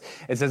says this.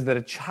 It says that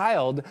a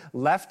child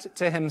left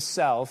to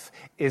himself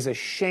is a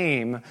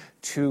shame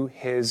to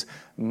his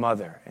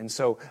mother. And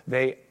so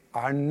they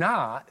are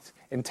not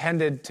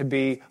intended to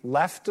be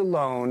left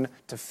alone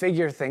to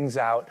figure things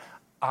out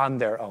on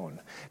their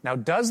own. Now,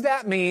 does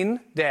that mean,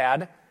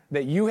 Dad,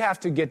 that you have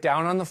to get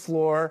down on the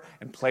floor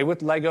and play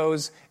with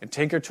Legos and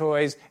Tinker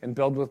Toys and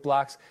build with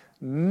blocks?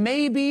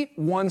 Maybe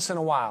once in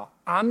a while.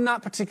 I'm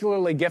not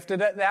particularly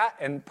gifted at that,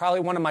 and probably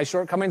one of my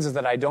shortcomings is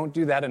that I don't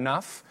do that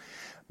enough.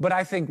 But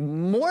I think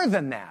more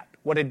than that,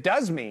 what it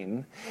does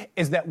mean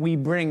is that we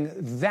bring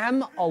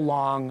them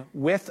along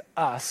with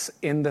us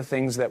in the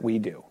things that we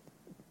do.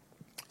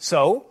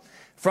 So,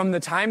 from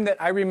the time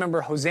that I remember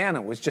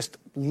Hosanna was just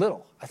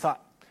little, I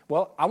thought,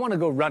 well, I want to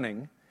go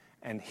running,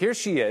 and here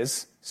she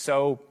is,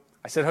 so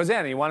I said,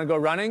 Hosanna, you want to go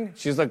running?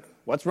 She's like,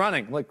 what's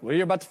running? I'm like, well,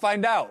 you're about to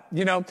find out,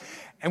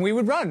 And we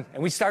would run,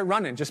 and we start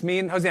running, just me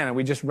and Hosanna.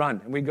 We just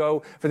run, and we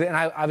go and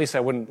obviously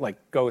I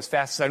wouldn't go as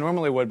fast as I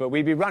normally would, but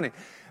we'd be running.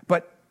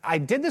 But I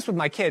did this with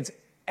my kids,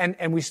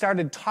 and we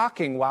started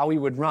talking while we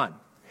would run.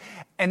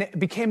 And it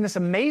became this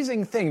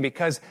amazing thing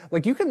because,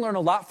 you can learn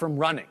a lot from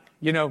running.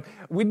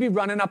 We'd be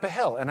running up a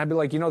hill, and I'd be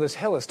like, this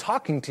hill is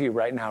talking to you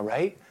right now,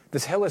 right?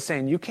 This hill is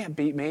saying, you can't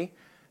beat me.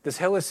 This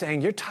hill is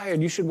saying, you're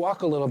tired, you should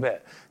walk a little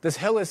bit. This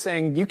hill is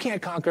saying, you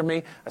can't conquer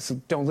me. I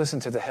said, don't listen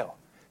to the hill.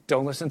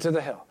 Don't listen to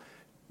the hill.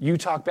 You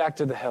talk back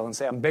to the hill and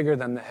say, I'm bigger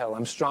than the hill.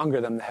 I'm stronger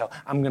than the hill.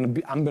 I'm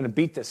going to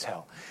beat this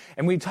hill.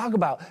 And we talk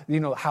about,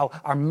 how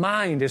our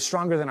mind is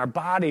stronger than our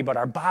body, but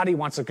our body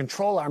wants to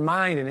control our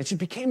mind. And it just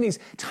became these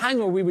times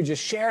where we would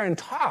just share and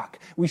talk.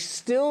 We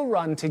still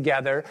run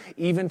together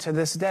even to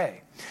this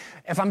day.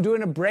 If I'm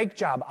doing a brake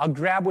job, I'll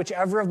grab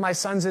whichever of my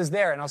sons is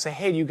there, and I'll say,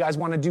 hey, do you guys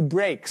want to do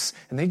brakes?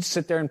 And they just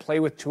sit there and play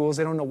with tools.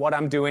 They don't know what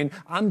I'm doing.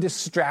 I'm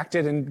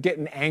distracted and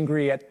getting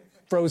angry at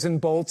frozen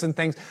bolts and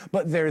things,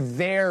 but they're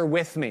there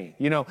with me.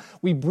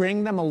 We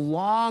bring them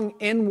along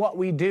in what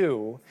we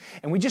do,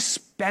 and we just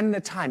spend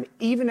the time,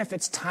 even if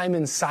it's time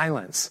in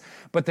silence,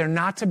 but they're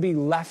not to be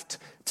left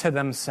to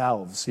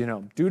themselves.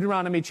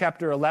 Deuteronomy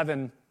chapter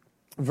 11,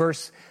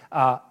 verse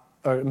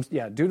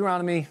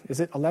Deuteronomy,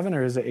 is it 11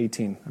 or is it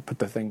 18? I put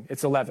the thing,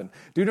 it's 11.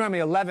 Deuteronomy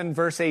 11,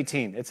 verse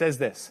 18, it says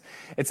this.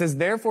 It says,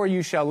 therefore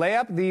you shall lay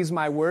up these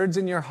my words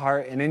in your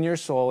heart and in your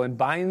soul, and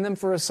bind them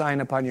for a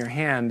sign upon your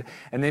hand,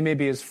 and they may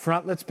be as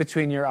frontlets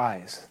between your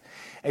eyes.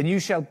 And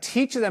you shall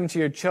teach them to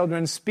your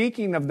children,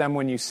 speaking of them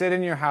when you sit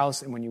in your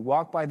house and when you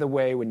walk by the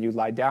way, when you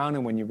lie down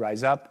and when you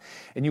rise up.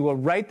 And you will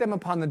write them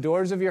upon the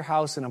doors of your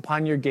house and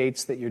upon your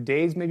gates, that your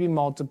days may be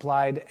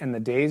multiplied and the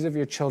days of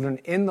your children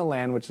in the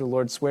land which the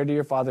Lord sware to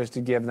your fathers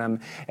to give them,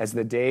 as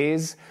the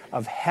days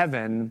of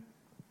heaven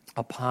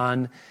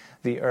upon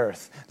the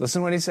earth.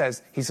 Listen to what he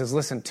says. He says,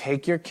 listen,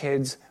 take your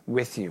kids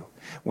with you.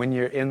 When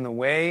you're in the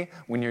way,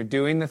 when you're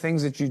doing the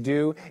things that you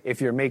do,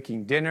 if you're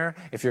making dinner,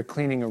 if you're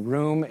cleaning a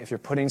room, if you're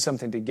putting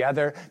something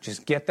together,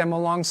 just get them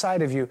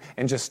alongside of you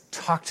and just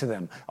talk to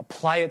them.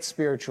 Apply it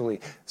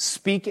spiritually.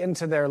 Speak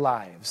into their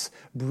lives.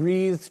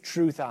 Breathe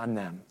truth on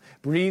them.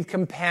 Breathe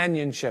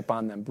companionship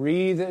on them.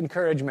 Breathe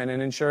encouragement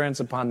and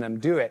assurance upon them.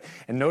 Do it.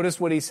 And notice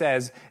what he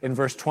says in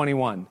verse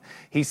 21.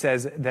 He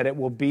says that it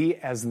will be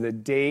as the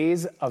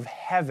days of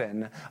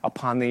heaven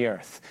upon the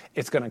earth.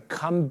 It's going to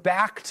come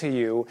back to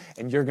you,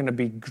 and you're going to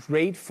be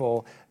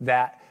grateful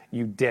that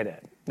you did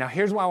it. Now,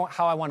 here's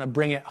how I want to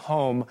bring it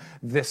home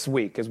this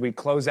week as we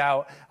close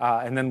out,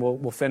 and then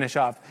we'll finish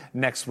off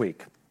next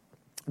week.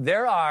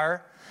 There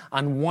are,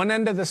 on one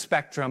end of the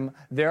spectrum,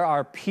 there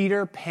are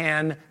Peter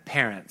Pan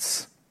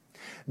parents.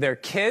 They're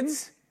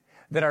kids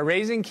that are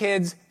raising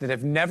kids that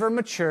have never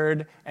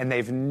matured and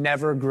they've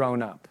never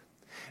grown up.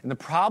 And the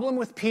problem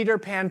with Peter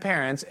Pan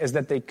parents is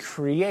that they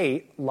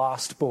create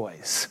lost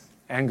boys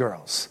and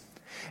girls.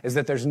 Is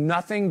that there's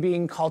nothing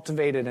being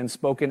cultivated and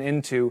spoken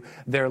into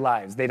their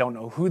lives. They don't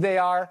know who they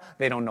are.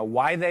 They don't know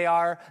why they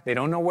are. They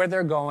don't know where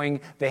they're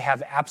going. They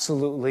have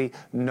absolutely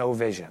no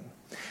vision.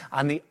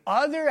 On the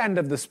other end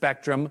of the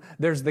spectrum,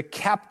 there's the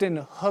Captain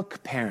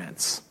Hook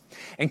parents.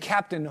 And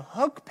Captain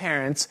Hook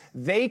parents,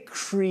 they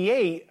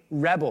create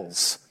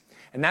rebels.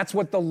 And that's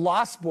what the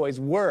Lost Boys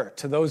were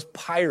to those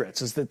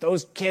pirates, is that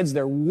those kids,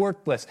 they're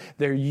worthless,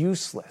 they're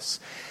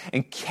useless.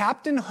 And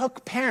Captain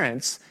Hook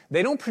parents,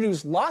 they don't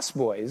produce Lost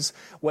Boys.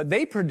 What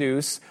they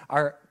produce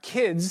are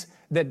kids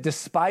that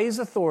despise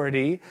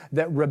authority,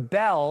 that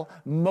rebel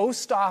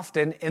most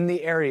often in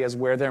the areas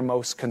where they're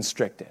most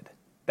constricted.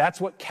 That's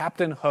what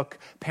Captain Hook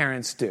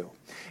parents do.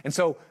 And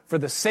so, for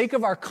the sake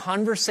of our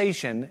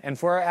conversation and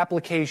for our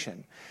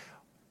application,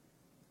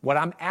 what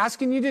I'm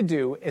asking you to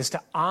do is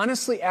to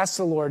honestly ask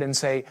the Lord and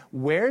say,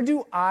 where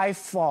do I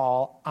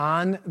fall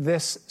on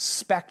this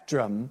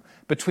spectrum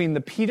between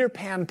the Peter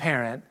Pan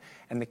parent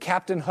and the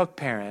Captain Hook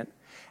parent?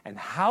 And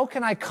how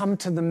can I come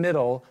to the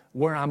middle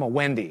where I'm a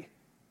Wendy?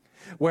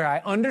 Where I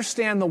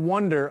understand the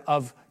wonder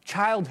of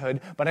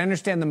childhood, but I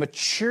understand the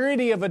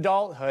maturity of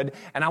adulthood,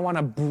 and I want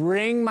to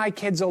bring my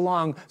kids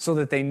along so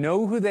that they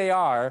know who they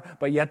are,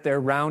 but yet they're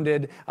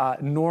rounded,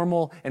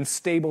 normal, and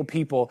stable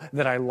people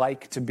that I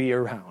like to be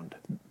around.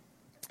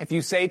 If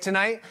you say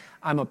tonight,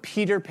 I'm a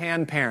Peter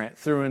Pan parent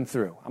through and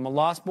through. I'm a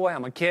lost boy,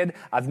 I'm a kid,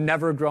 I've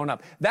never grown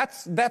up.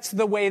 That's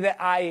the way that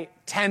I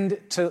tend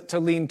to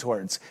lean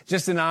towards,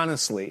 just and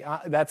honestly.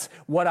 That's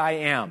what I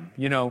am,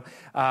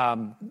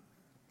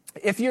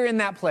 If you're in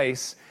that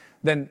place,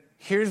 then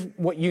here's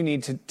what you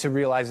need to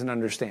realize and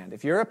understand.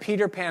 If you're a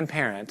Peter Pan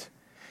parent,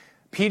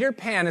 Peter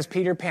Pan is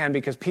Peter Pan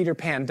because Peter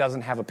Pan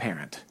doesn't have a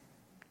parent.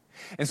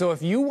 And so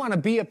if you want to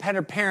be a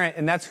better parent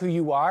and that's who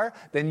you are,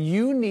 then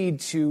you need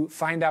to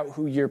find out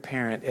who your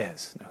parent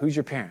is. Now, who's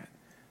your parent?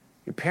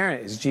 Your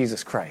parent is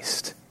Jesus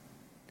Christ.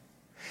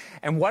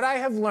 And what I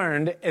have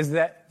learned is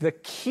that the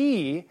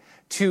key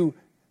to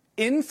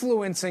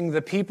influencing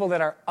the people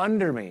that are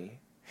under me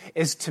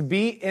is to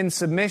be in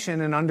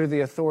submission and under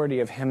the authority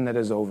of Him that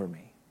is over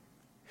me.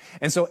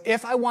 And so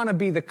if I want to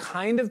be the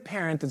kind of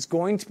parent that's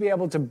going to be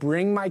able to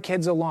bring my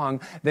kids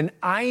along, then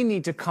I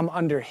need to come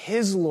under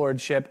His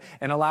lordship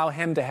and allow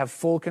Him to have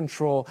full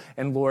control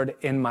and Lord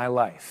in my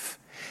life.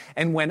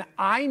 And when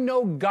I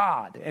know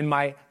God and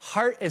my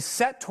heart is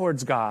set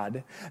towards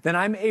God, then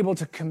I'm able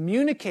to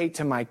communicate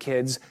to my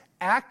kids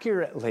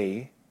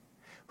accurately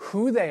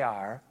who they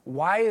are,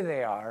 why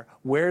they are,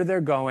 where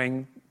they're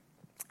going,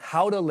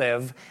 how to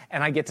live,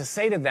 and I get to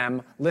say to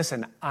them,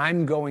 listen,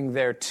 I'm going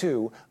there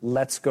too,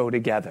 let's go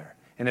together.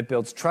 And it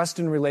builds trust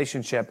and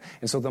relationship,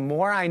 and so the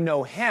more I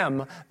know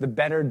Him, the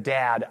better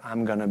dad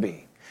I'm going to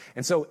be.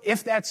 And so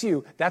if that's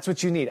you, that's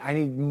what you need. I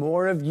need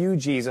more of you,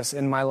 Jesus,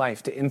 in my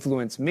life to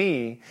influence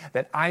me,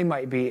 that I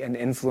might be an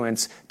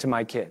influence to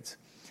my kids.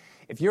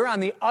 If you're on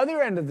the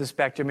other end of the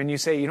spectrum and you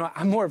say,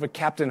 I'm more of a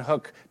Captain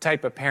Hook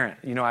type of parent.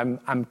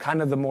 I'm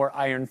kind of the more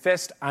iron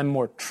fist. I'm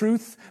more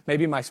truth.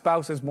 Maybe my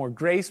spouse is more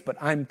grace, but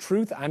I'm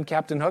truth. I'm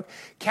Captain Hook.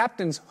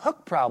 Captain's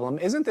Hook problem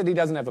isn't that he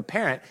doesn't have a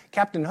parent.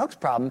 Captain Hook's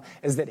problem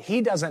is that he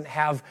doesn't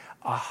have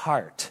a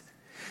heart.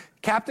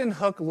 Captain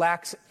Hook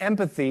lacks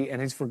empathy,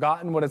 and he's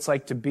forgotten what it's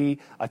like to be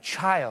a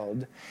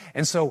child.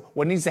 And so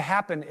what needs to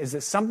happen is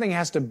that something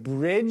has to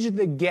bridge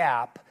the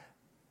gap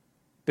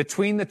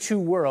between the two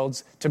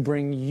worlds to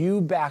bring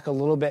you back a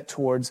little bit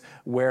towards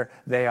where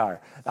they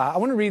are. I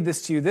want to read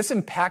this to you. This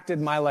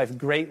impacted my life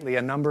greatly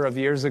a number of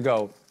years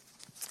ago.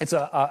 It's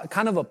a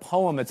kind of a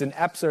poem. It's an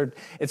excerpt.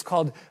 It's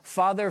called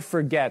Father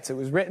Forgets. It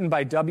was written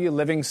by W.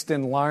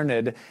 Livingston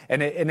Larned,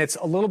 and it's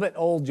a little bit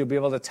old. You'll be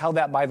able to tell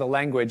that by the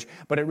language,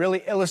 but it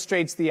really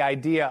illustrates the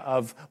idea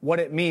of what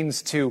it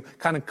means to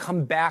kind of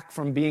come back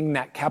from being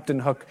that Captain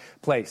Hook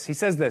place. He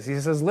says this. He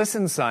says,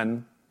 listen,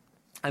 son,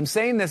 I'm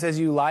saying this as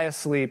you lie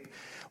asleep,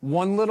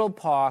 one little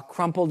paw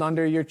crumpled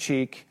under your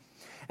cheek,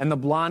 and the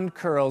blonde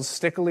curls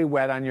stickily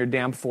wet on your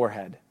damp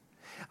forehead.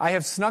 I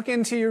have snuck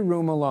into your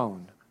room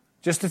alone.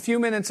 Just a few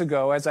minutes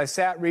ago, as I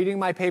sat reading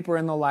my paper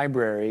in the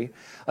library,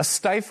 a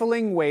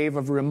stifling wave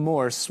of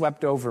remorse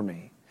swept over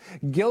me.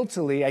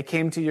 Guiltily, I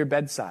came to your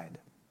bedside.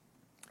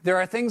 There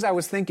are things I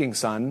was thinking,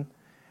 son.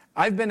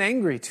 I've been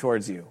angry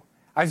towards you.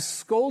 I've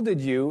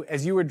scolded you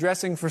as you were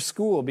dressing for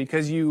school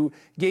because you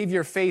gave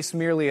your face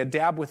merely a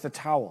dab with a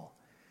towel.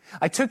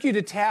 I took you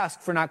to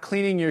task for not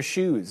cleaning your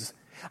shoes.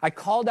 I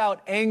called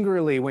out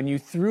angrily when you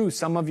threw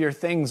some of your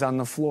things on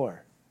the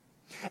floor.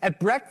 At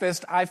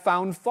breakfast, I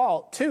found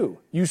fault, too.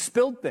 You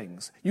spilled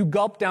things. You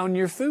gulped down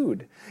your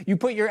food. You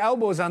put your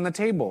elbows on the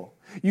table.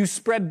 You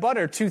spread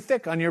butter too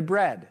thick on your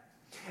bread.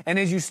 And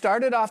as you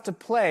started off to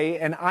play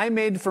and I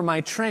made for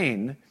my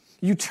train,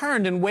 you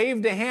turned and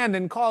waved a hand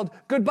and called,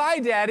 "Goodbye,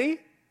 Daddy."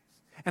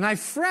 And I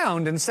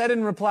frowned and said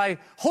in reply,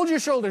 "Hold your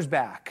shoulders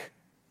back."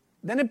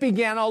 Then it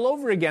began all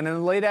over again in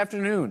the late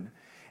afternoon.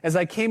 As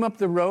I came up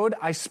the road,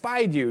 I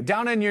spied you,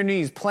 down on your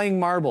knees, playing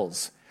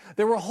marbles.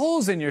 There were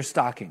holes in your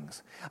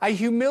stockings. I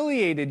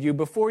humiliated you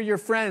before your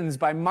friends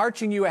by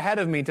marching you ahead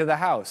of me to the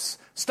house.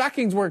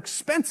 Stockings were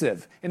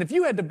expensive, and if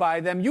you had to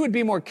buy them, you would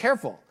be more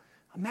careful.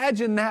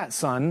 Imagine that,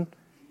 son,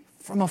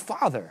 from a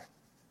father.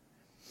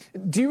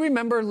 Do you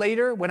remember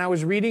later when I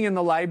was reading in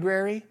the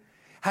library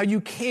how you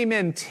came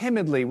in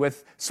timidly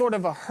with sort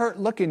of a hurt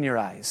look in your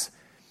eyes?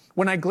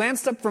 When I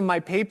glanced up from my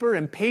paper,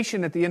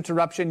 impatient at the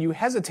interruption, you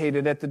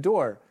hesitated at the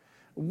door.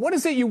 "What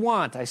is it you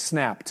want?" I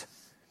snapped.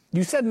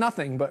 You said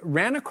nothing, but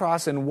ran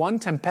across in one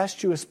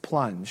tempestuous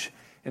plunge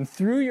and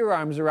threw your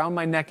arms around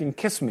my neck and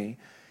kissed me,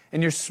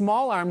 and your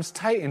small arms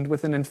tightened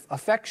with an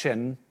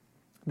affection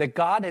that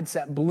God had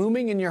set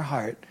blooming in your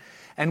heart,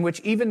 and which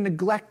even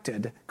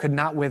neglected could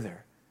not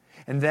wither.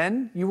 And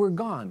then you were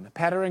gone,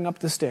 pattering up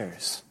the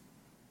stairs.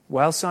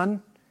 Well,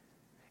 son,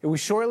 it was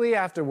shortly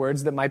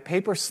afterwards that my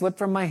paper slipped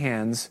from my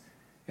hands,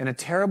 and a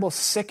terrible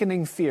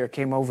sickening fear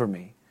came over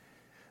me.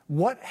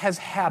 What has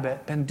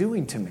habit been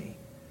doing to me?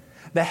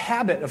 The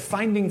habit of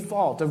finding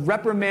fault, of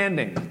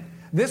reprimanding.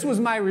 This was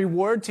my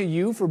reward to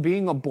you for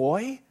being a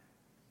boy?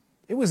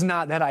 It was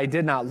not that I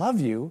did not love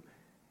you.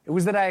 It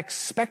was that I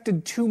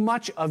expected too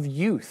much of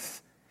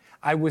youth.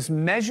 I was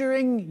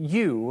measuring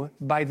you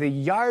by the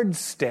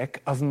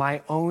yardstick of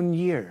my own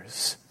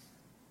years.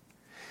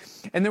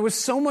 And there was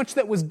so much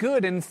that was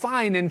good and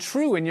fine and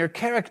true in your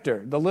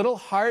character. The little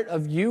heart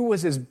of you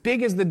was as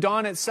big as the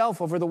dawn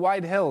itself over the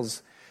wide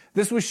hills.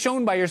 This was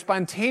shown by your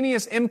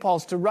spontaneous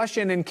impulse to rush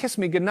in and kiss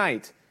me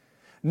goodnight.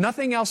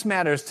 Nothing else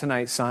matters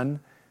tonight, son.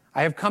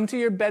 I have come to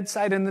your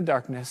bedside in the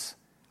darkness.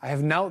 I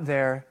have knelt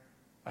there,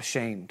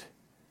 ashamed.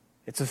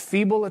 It's a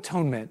feeble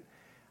atonement.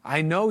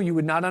 I know you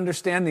would not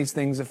understand these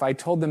things if I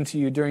told them to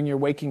you during your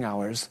waking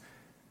hours.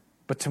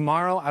 But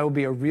tomorrow I will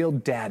be a real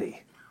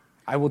daddy.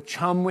 I will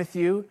chum with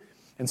you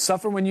and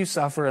suffer when you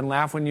suffer and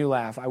laugh when you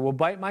laugh. I will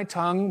bite my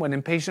tongue when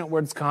impatient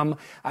words come.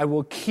 I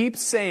will keep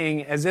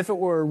saying as if it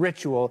were a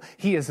ritual,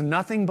 he is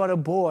nothing but a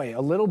boy,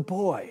 a little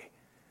boy.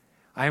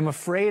 I am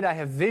afraid I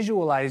have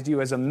visualized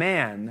you as a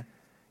man,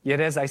 yet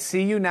as I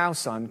see you now,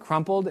 son,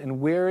 crumpled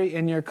and weary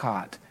in your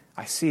cot,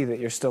 I see that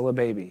you're still a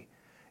baby.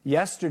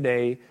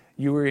 Yesterday,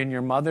 you were in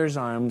your mother's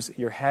arms,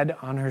 your head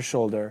on her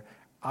shoulder.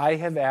 I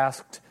have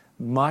asked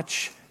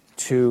much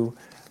too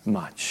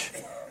much.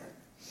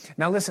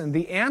 Now listen,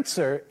 the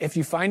answer, if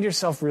you find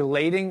yourself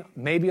relating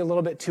maybe a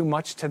little bit too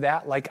much to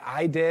that, like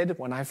I did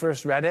when I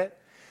first read it,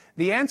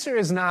 the answer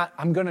is not,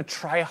 I'm going to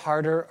try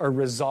harder or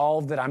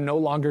resolve that I'm no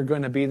longer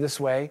going to be this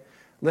way.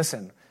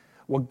 Listen,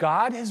 what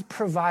God has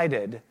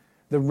provided,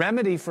 the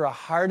remedy for a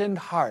hardened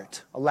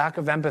heart, a lack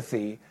of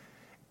empathy,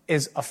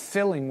 is a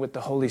filling with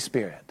the Holy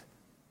Spirit.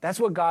 That's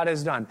what God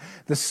has done.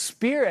 The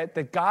Spirit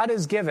that God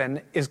has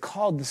given is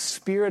called the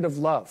Spirit of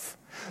love.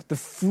 The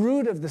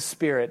fruit of the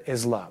Spirit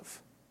is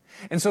love.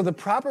 And so the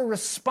proper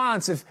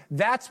response, if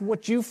that's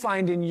what you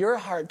find in your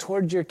heart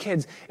towards your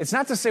kids, it's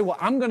not to say, well,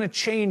 I'm going to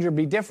change or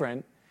be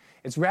different.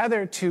 It's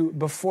rather to,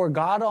 before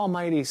God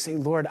Almighty, say,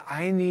 Lord,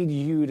 I need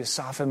you to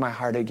soften my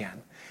heart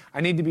again.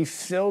 I need to be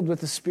filled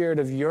with the spirit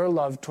of your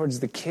love towards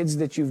the kids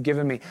that you've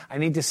given me. I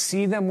need to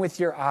see them with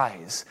your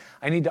eyes.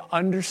 I need to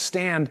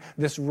understand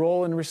this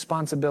role and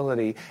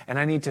responsibility, and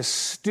I need to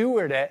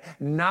steward it,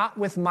 not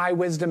with my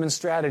wisdom and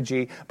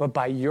strategy, but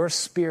by your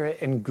spirit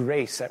and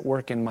grace at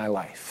work in my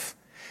life.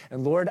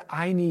 And Lord,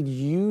 I need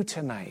you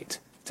tonight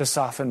to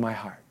soften my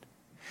heart.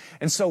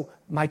 And so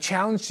my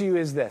challenge to you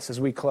is this as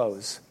we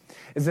close,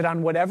 is that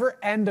on whatever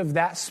end of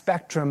that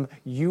spectrum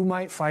you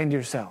might find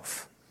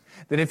yourself,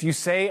 that if you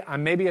say,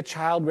 I'm maybe a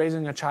child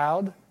raising a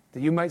child,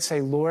 that you might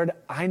say, Lord,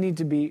 I need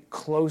to be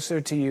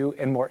closer to you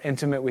and more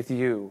intimate with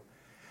you,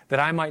 that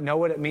I might know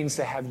what it means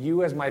to have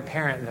you as my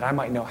parent, that I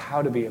might know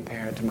how to be a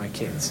parent to my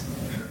kids.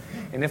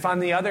 And if on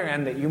the other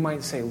end that you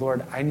might say,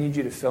 Lord, I need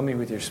you to fill me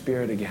with your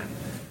spirit again.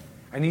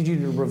 I need you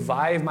to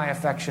revive my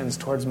affections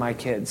towards my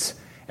kids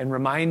and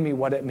remind me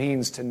what it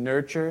means to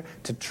nurture,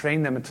 to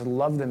train them, and to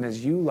love them,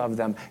 as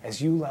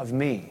you love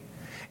me,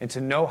 and to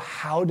know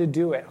how to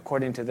do it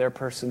according to their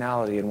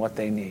personality and what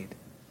they need.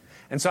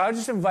 And so I would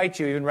just invite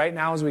you, even right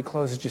now as we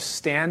close, to just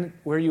stand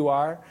where you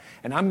are,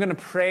 and I'm going to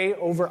pray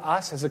over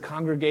us as a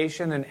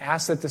congregation and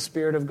ask that the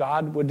Spirit of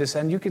God would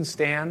descend. You can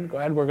stand. Go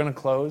ahead, we're going to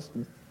close.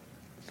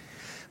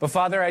 But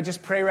Father, I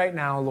just pray right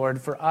now, Lord,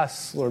 for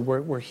us, Lord,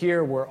 we're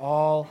here, we're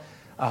all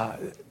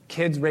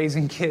kids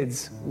raising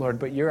kids, Lord,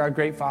 but you're our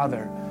great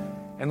Father.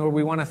 And Lord,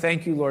 we want to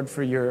thank you, Lord,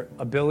 for your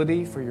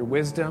ability, for your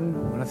wisdom.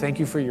 We want to thank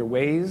you for your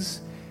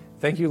ways.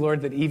 Thank you,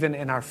 Lord, that even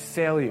in our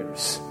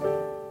failures,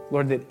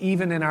 Lord,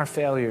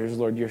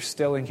 Lord, you're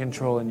still in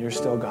control and you're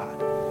still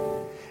God.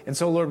 And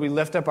so, Lord, we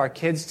lift up our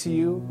kids to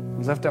you.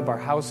 We lift up our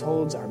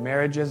households, our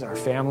marriages, our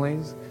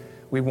families.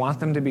 We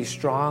want them to be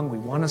strong. We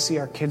want to see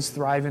our kids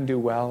thrive and do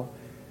well.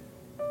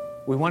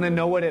 We want to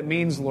know what it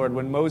means, Lord,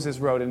 when Moses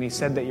wrote and he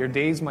said that your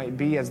days might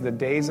be as the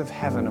days of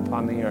heaven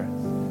upon the earth.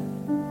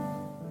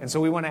 And so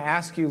we want to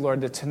ask you,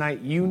 Lord, that tonight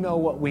you know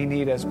what we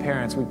need as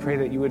parents. We pray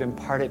that you would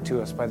impart it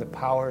to us by the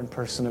power and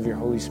person of your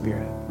Holy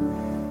Spirit.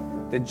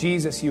 That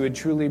Jesus, you would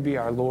truly be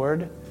our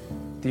Lord.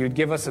 That you would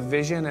give us a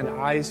vision and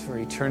eyes for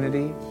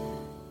eternity.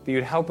 That you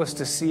would help us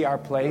to see our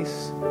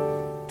place,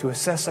 to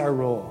assess our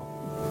role.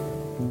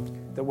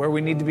 That where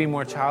we need to be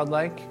more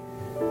childlike,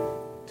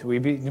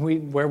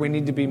 where we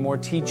need to be more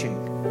teaching,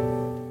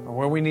 or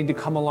where we need to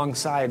come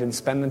alongside and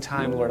spend the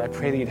time, Lord, I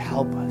pray that you'd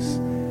help us.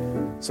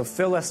 So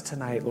fill us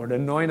tonight, Lord.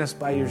 Anoint us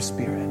by your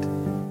Spirit.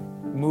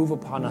 Move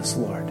upon us,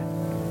 Lord.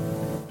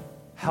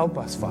 Help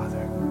us,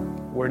 Father.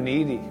 We're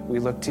needy. We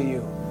look to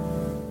you.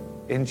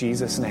 In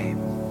Jesus' name,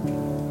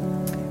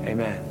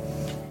 amen.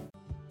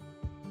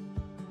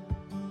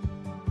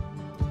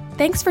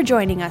 Thanks for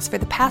joining us for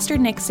the Pastor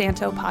Nick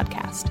Santo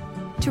podcast.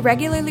 To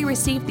regularly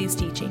receive these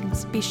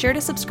teachings, be sure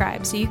to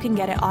subscribe so you can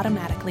get it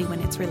automatically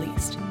when it's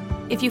released.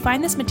 If you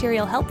find this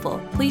material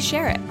helpful, please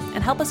share it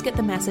and help us get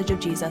the message of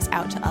Jesus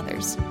out to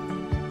others.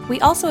 We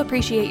also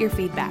appreciate your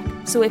feedback,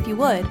 so if you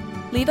would,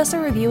 leave us a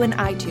review in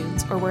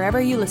iTunes or wherever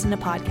you listen to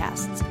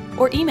podcasts,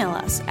 or email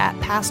us at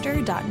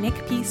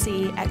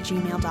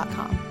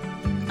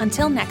pastor.nickpc@gmail.com.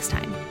 Until next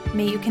time,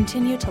 may you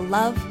continue to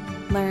love,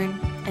 learn,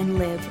 and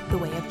live the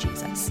way of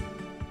Jesus.